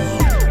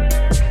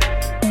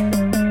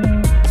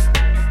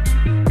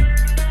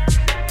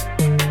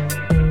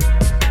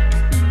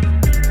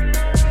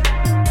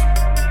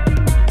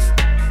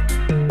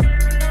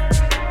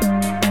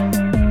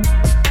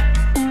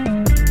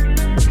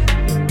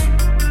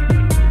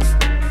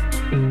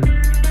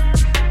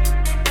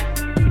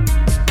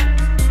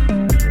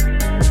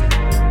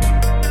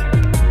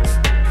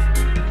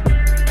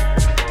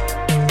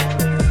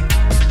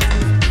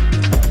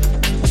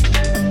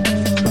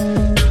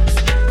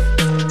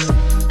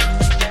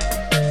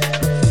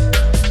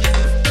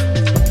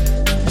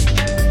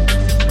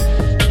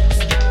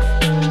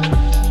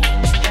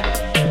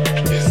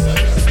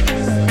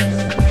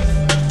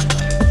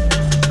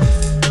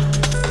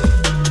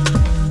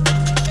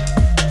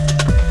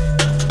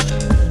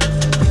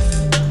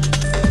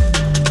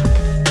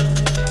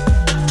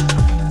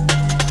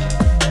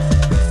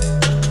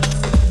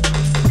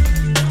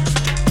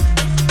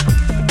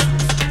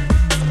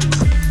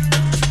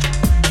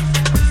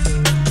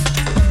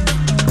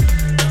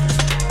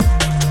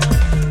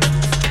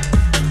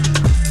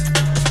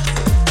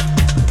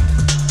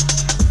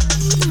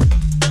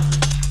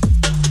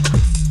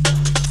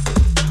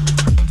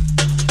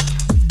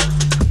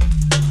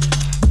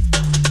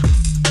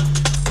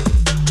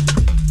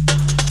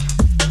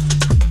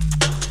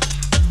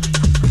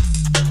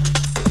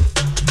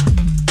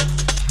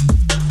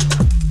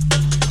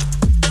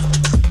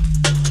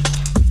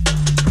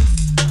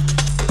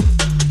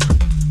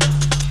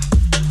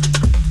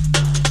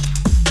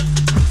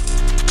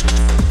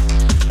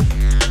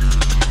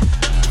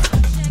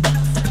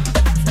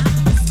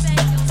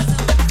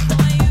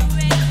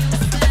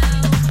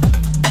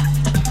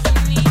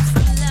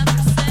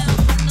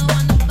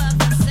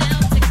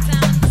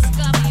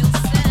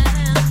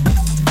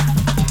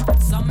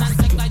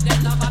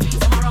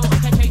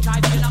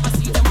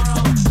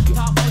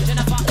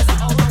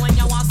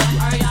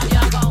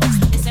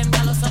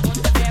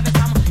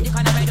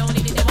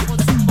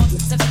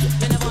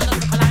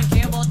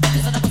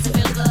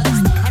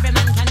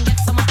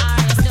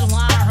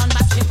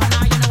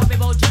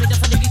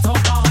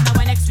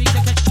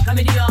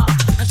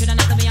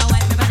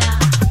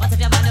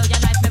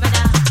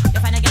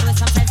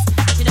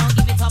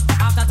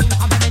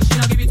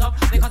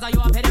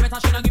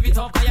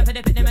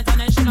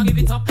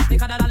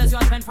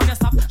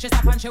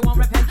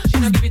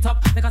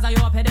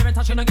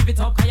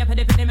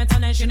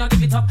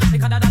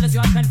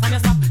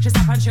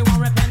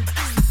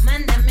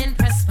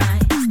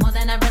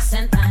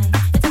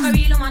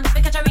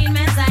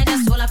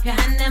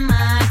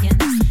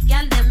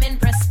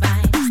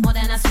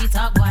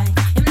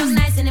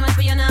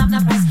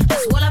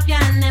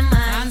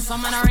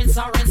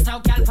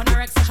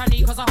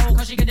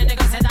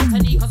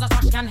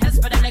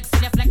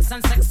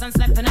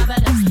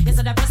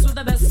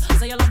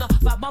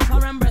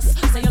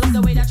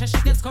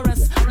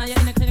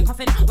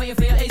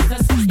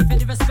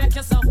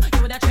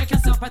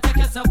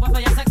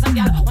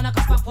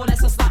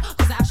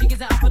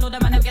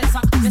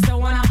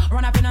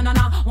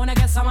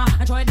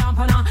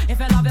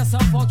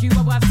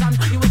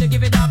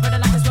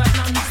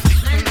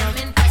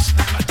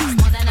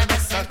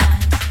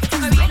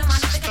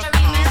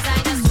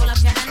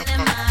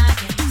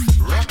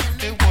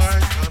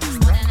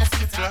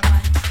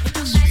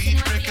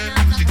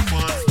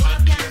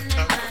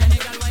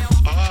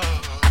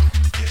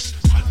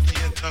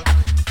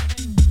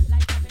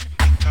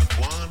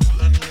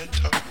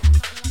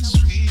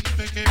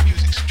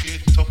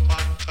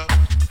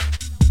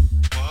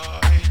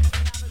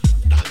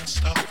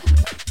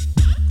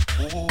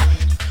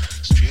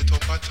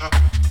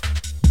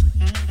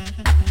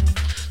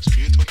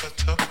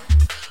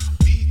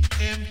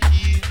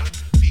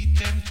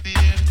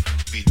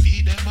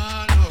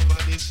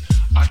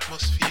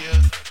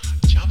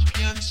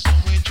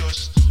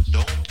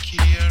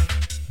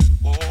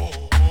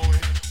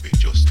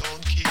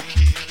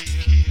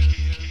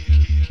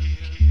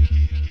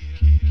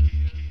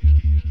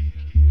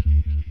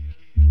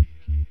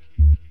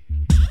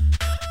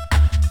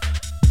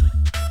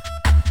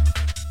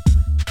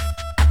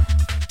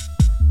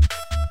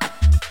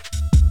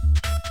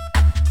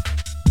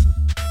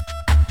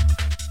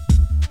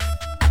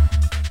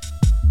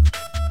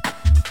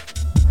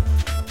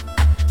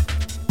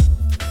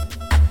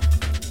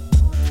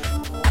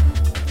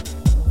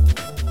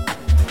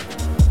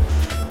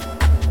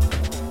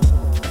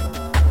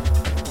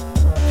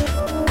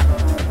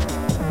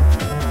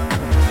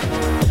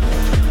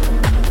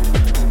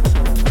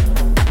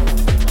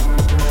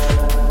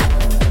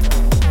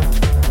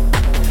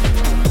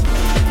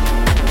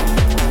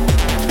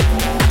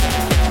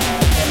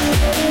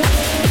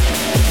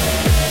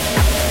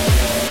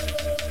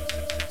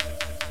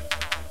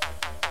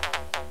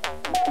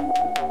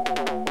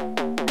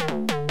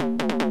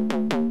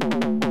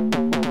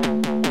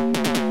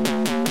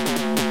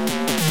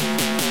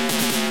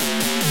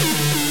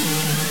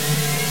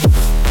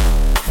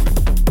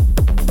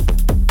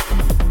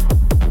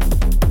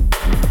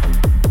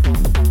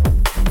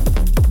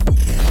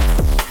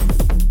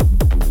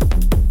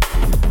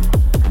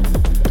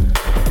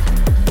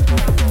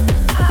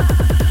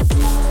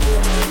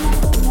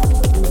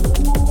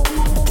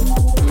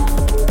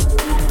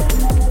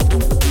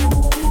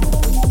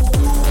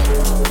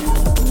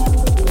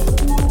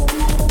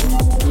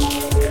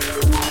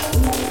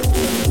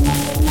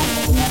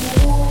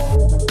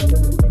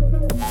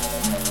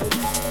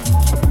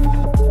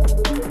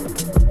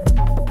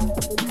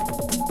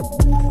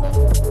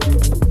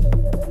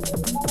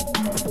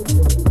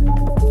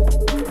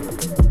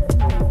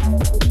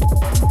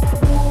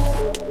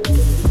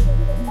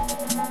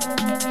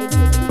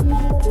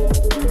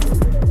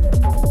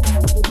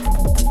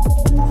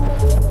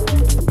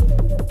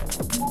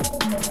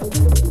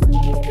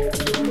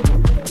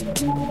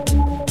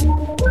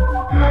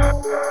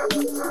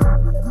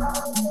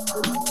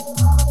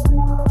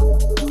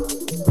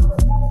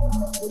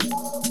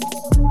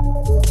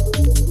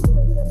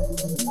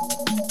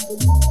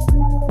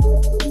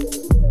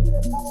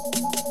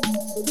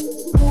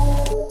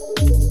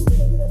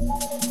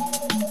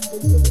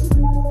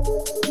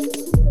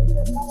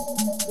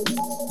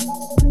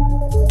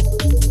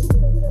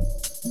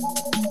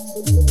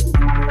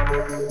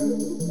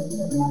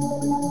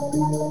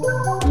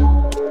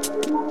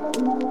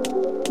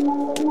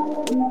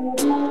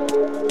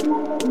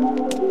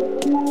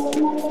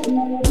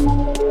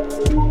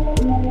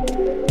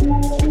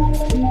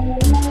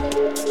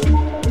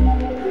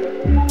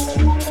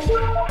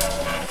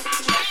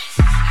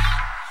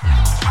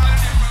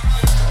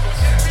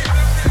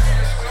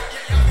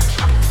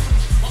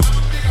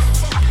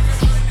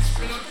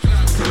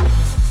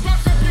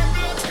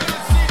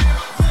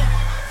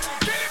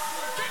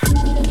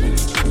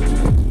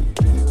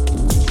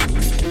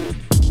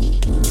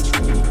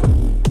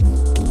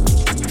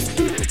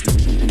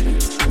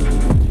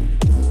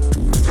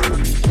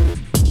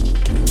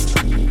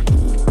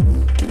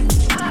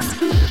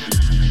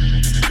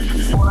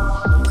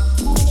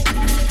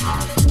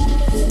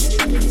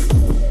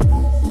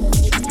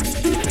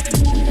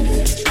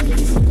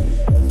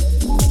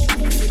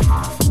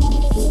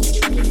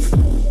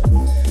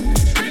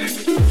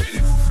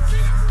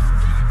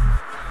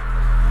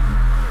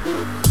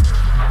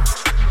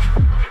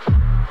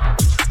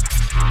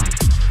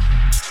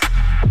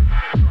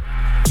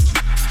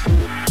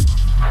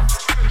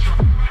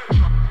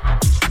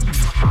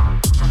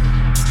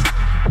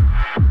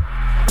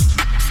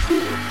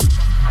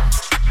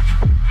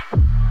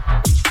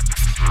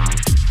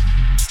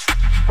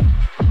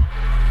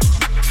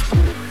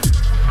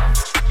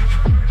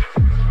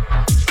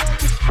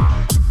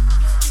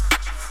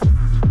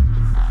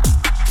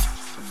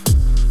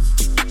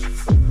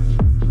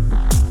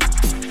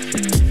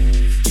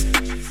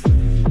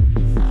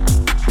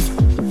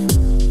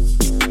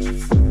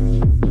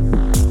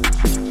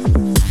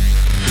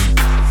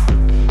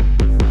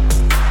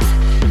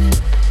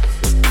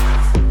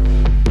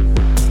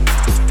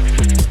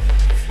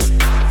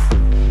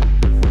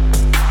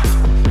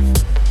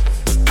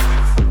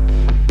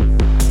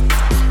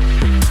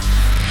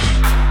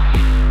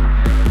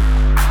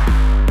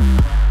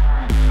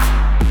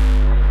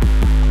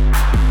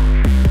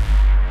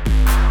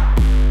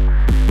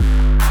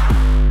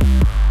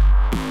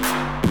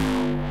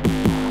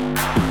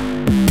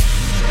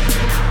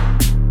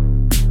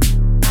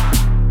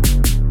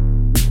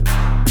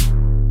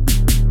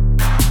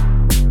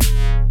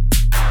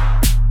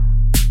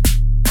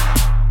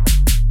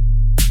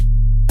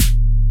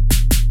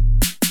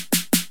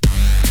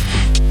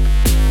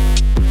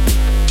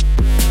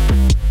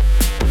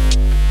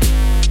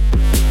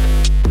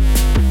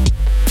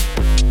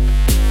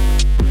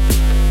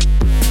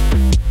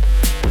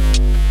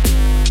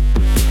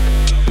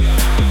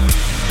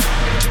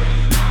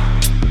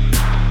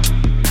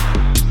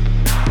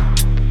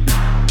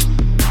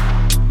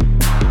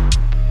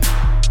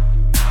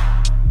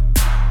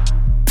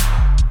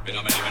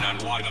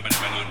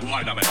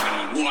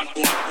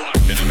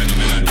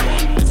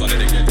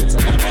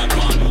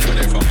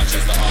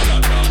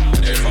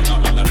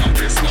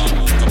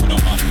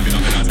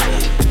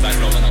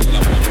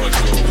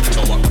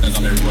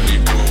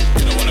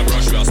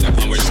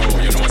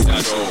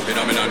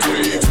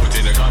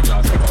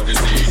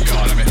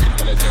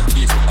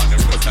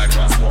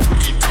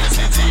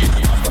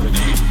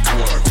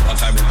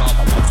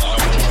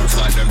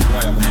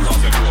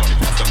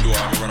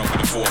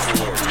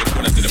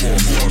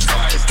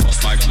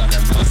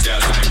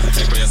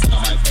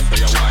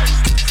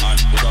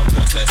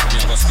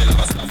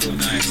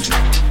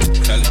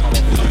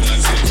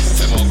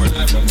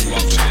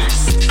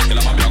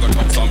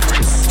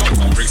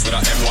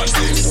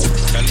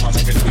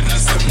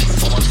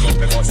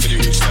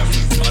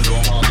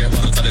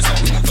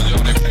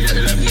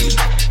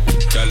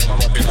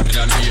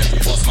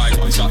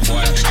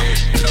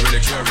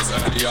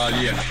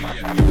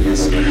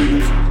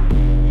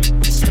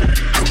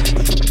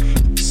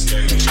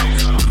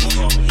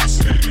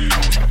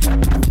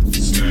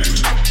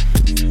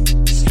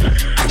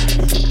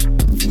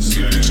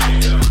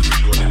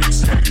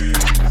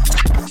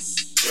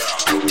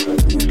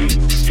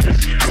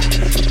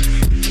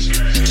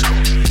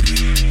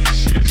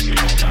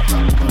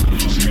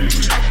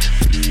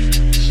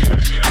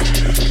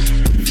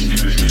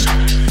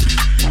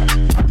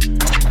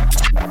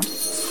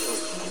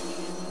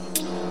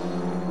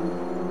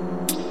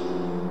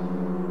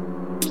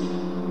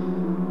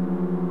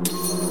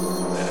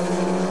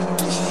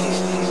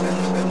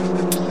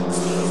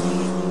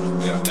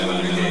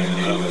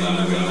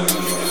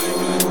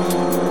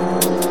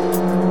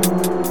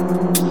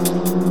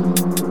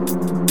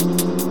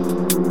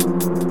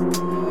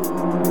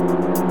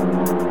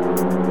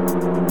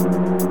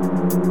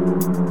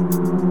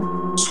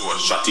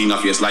 Tina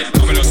face like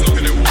I'm just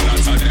looking at one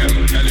answer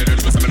them. Tell you the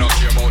truth, I'm not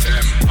care about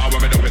them. I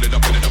want me to put it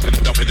up,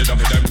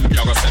 them.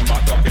 Y'all gonna send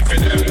back up for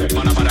them.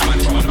 Man, I'm a man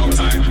from a long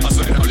time. I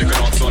saw it now, looking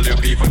out, so all your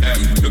people them.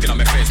 Looking at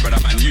my face, brother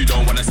man, you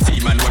don't wanna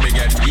see man when we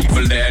get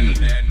evil then.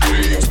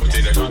 Dreams, put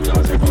in the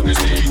contact, they put the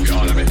seed. We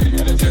all have it,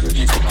 and it's just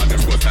people on the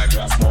road like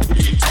grass, smoke,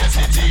 eat, yes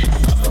indeed.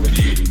 That's what we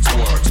need.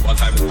 Towards one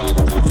time we talk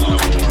about all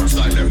the war.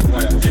 Slide them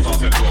quiet, keep off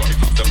the door.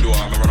 Keep off them door,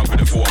 I'm run up with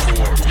the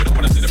 4-4. You don't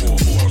wanna see the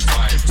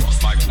 4-4-5. Toss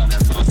my gun and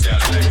them, I'll stay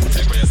alive.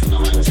 Take for your son,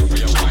 I'm for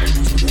your wife.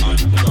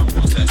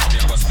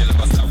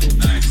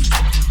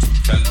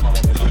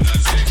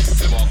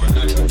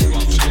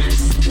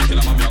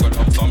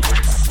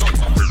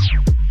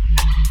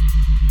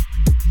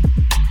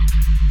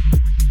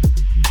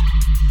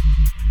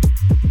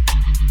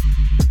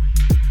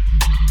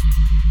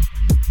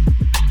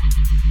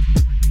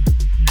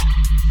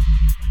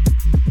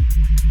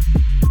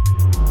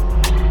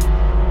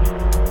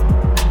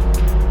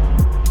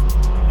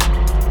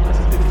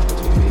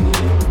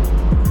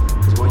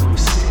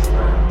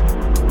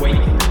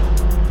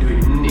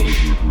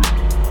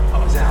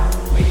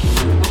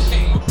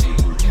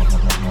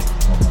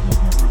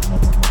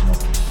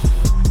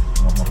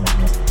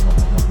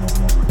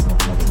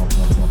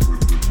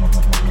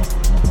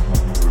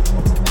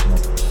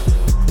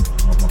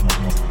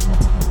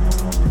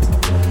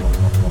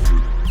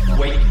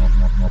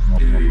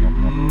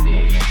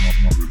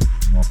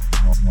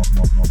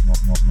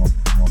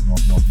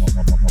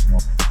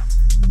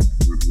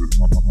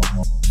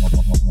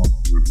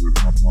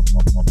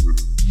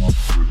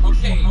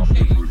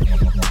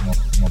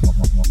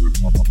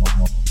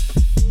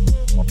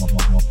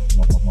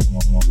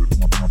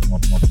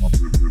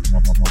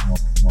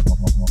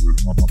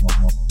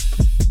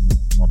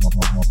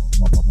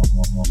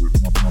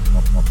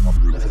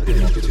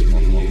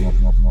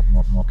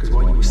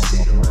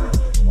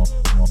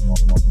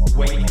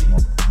 Waiting,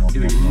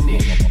 doing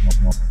niche.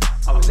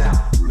 I was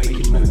out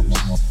making moves.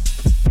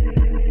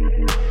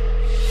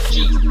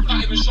 Jeez,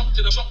 not even shocked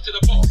to the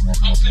box.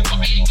 I'm slim, but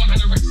I ain't got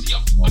anorexia.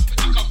 I spit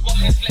like I've got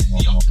dyslexia.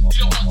 You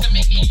don't want to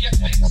make me get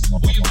vexed, or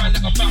you find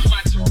out about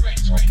my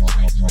Tourette's.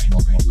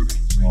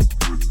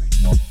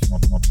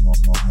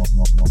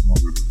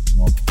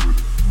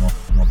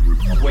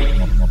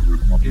 Waiting,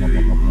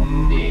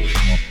 doing niche.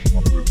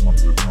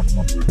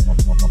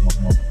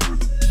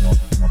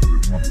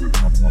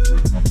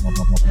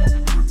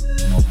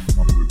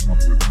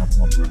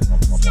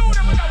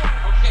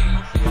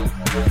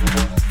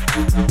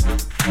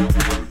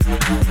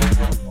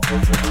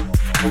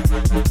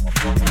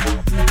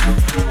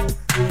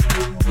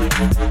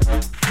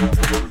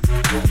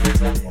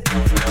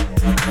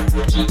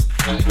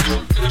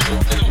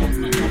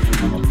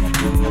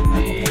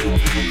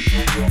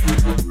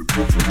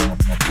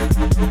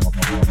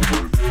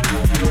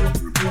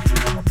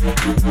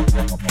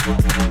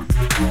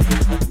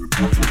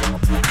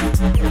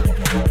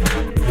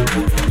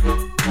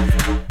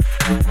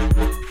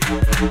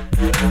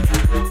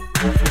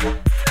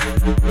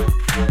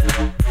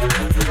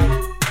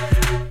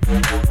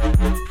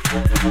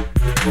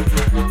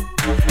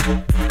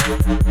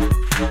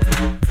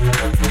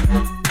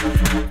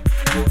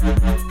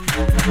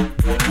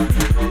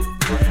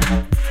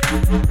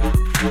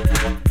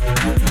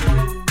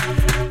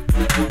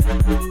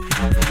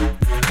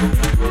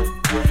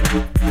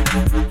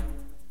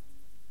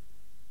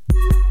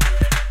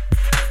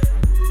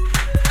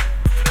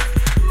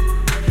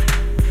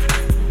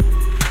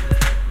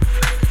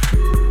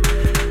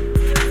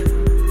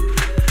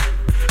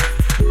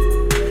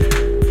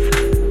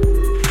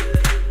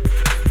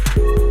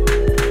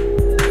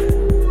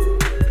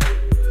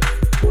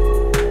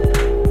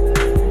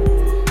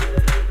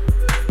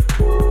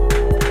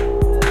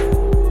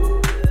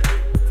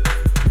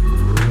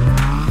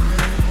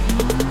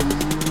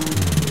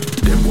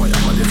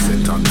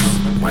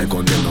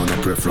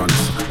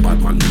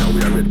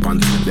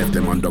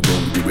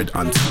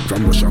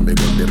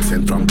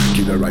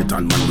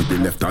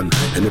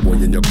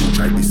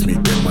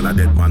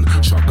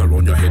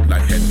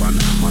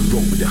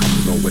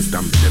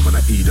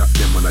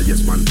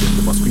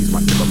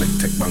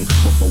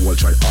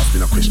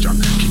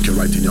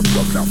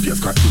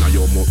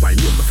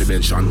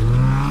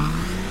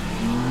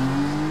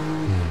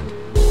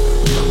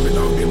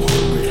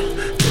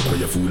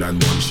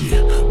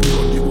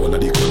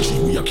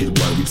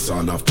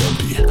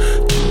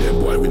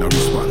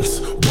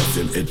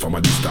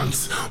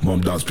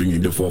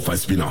 Bringing the 4-5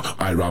 spinner,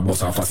 I rob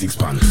boss off a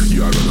 6-pan.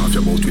 You are run off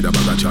your mouth with a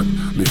bag of chat.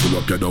 Me full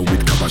up your dough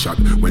with cap a shot.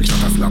 When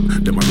shot a slap,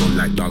 them a run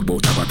like dog bout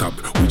tap a tap.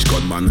 Which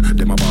gunman,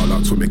 them a ball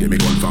out, so me get me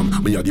gun from.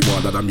 Me a the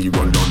baller than me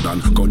run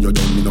London. Gun you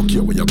down, me no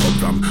care where you come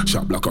from.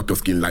 Shot block up your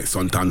skin like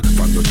suntan.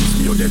 From your diss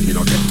me, you dead, me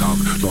no get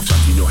talk. No shot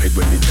in your head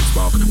when it gets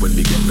spark. When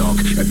me get dark,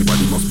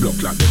 everybody must block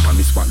like them on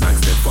me spot like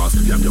steadfast.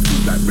 Damn your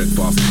food like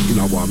breakfast. You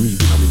know what me,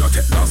 me no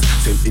take loss.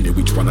 Same in it,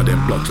 which one of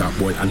them blood clap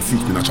boy and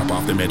see me no chop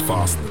off them head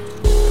fast.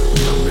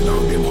 Me now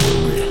them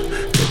hungry.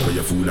 Take away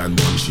your food and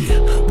bunchy. We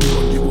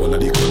run the whole of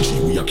the country.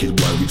 We a kill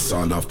boy with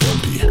sound of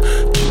pumpy.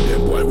 Kill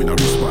them boy with no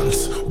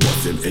response.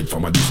 Bust them head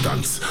from a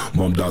distance.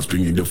 Mom does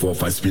bringing the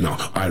 4-5 spinner.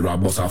 I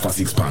rob boss off a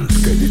 6-pan.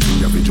 Get the thing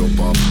you jump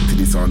off. Till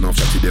the sound of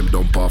shot them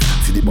dump off.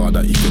 See the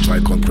border if you try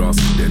come cross.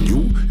 Then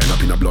you end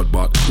up in a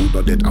bloodbath. Who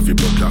not dead have a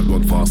blood clot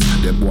run fast.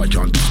 Them boy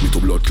can't beat me to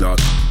blood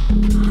clot.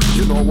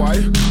 You know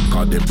why?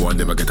 Cause them boy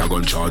never get a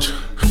gun charge.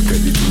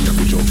 Get the thing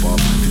you jump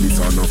off. Till the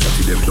sound of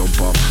shot them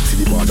dump off. See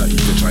the border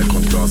if you try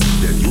come cross.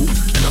 Then you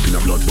end up in a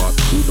bloodbath.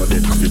 Who not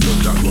dead have a blood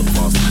clot run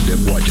fast.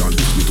 Them boy can't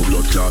beat me to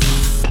blood clot.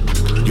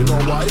 You know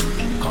why?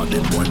 Cause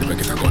them boy never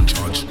get a gun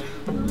charge.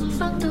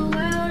 Fuck the world,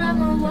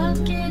 I'ma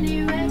walk in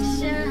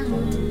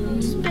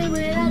erection. Spin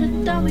without a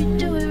thought, we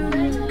do it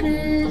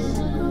reckless.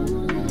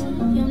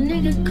 Your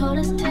nigga called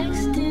us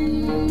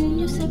texting.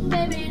 You said,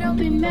 baby, don't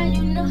be mad,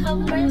 you know how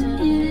breath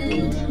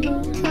is.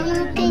 Come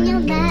up in your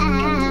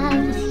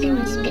mouth, you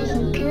was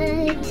speaking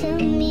good to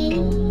me.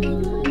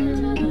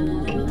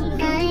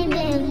 I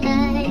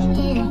realized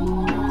it.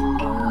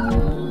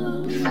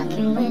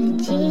 Fucking with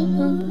a G.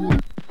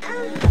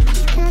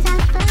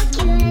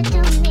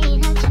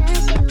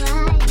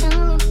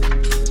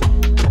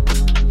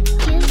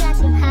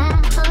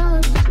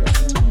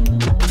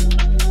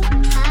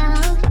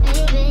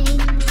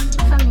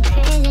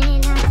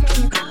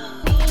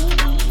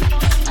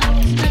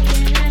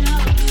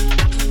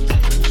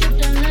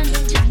 Done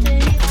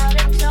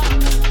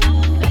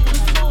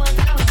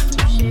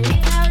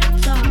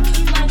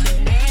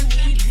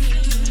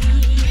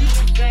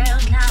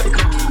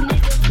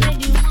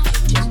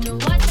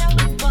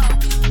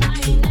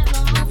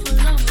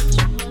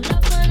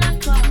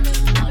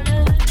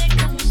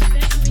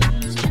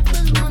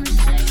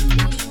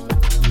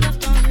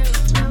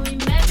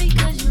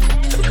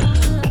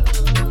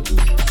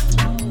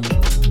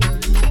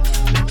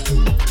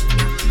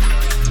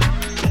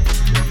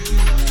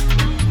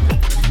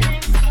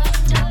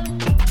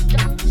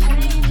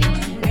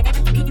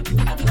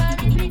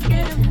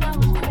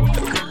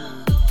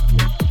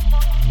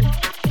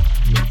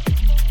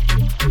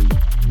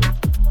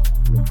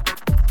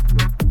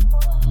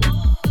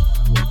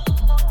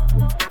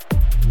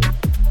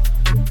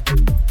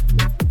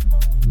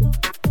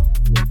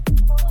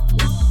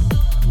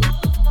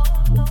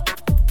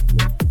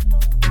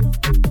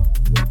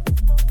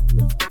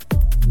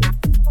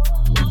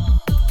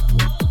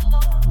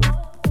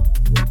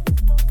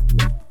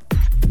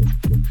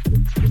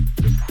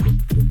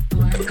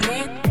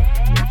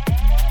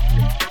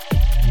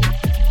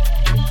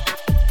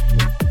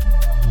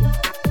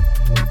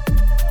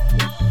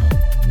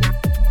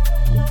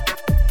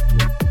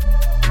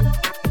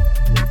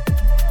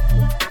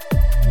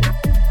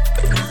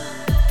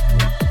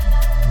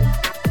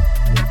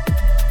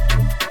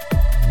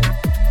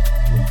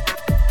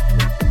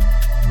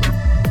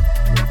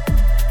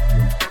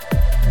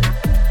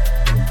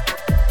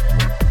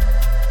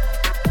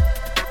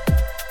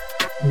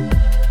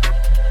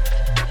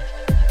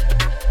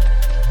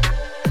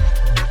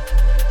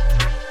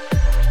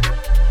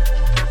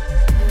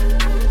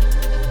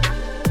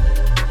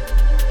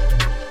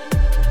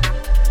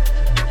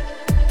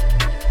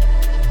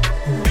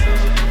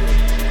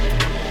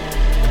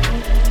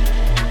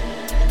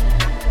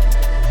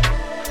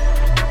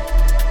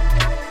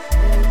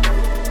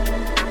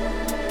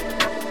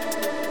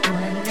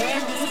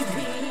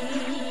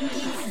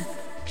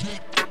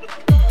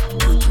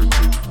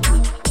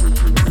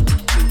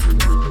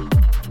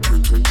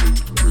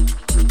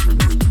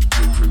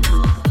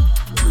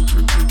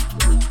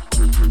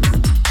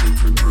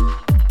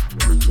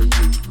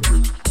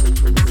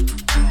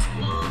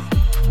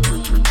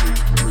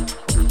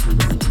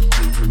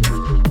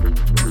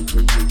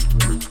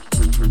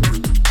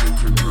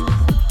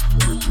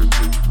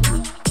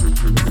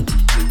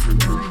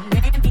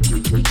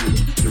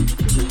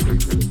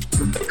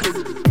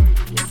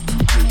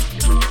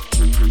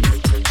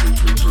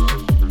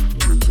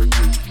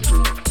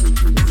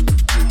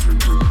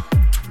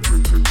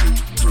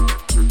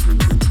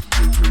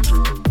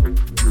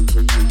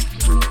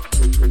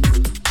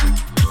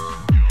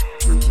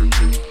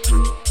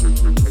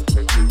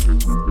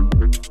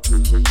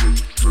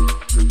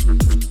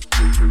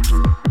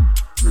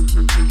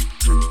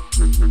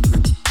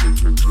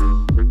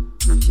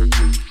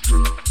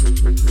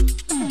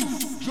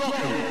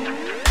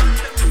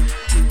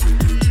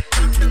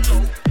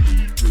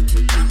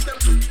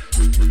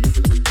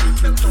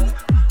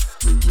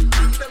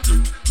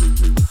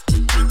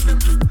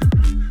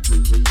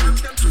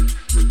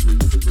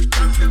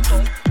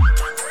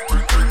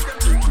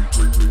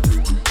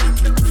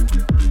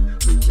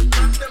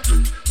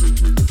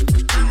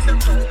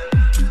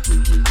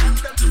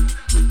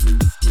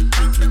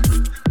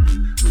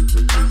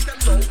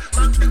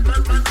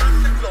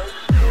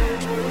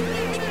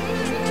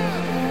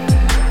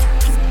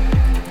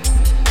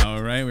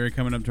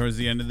towards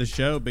the end of the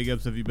show. Big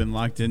ups if you've been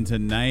locked in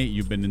tonight.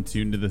 You've been in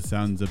tune to the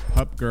sounds of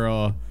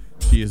PUPGRL.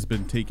 She has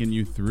been taking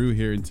you through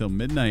here until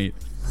midnight.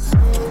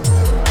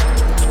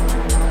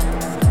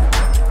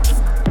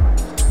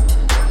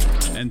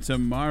 And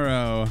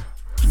tomorrow,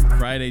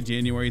 Friday,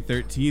 January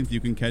 13th, you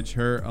can catch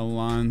her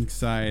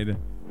alongside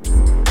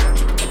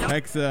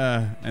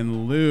Hexa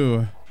and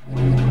Lou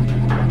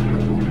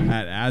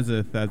at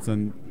Azith. That's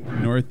on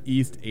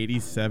Northeast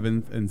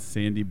 87th and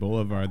Sandy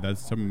Boulevard.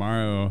 That's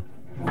tomorrow,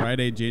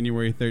 Friday,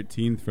 January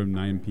 13th from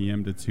 9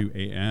 p.m. to 2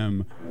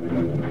 a.m.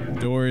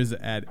 Doors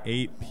at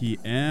 8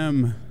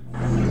 p.m.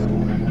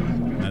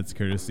 That's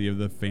courtesy of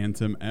the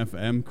Phantom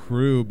FM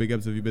crew. Big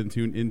ups if you've been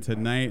tuned in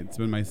tonight. It's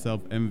been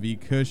myself,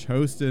 MV Kush,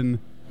 hosting,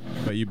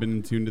 but you've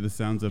been tuned to the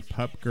sounds of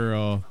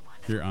PUPGRL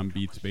here on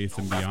Beats, Bass,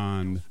 and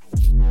Beyond.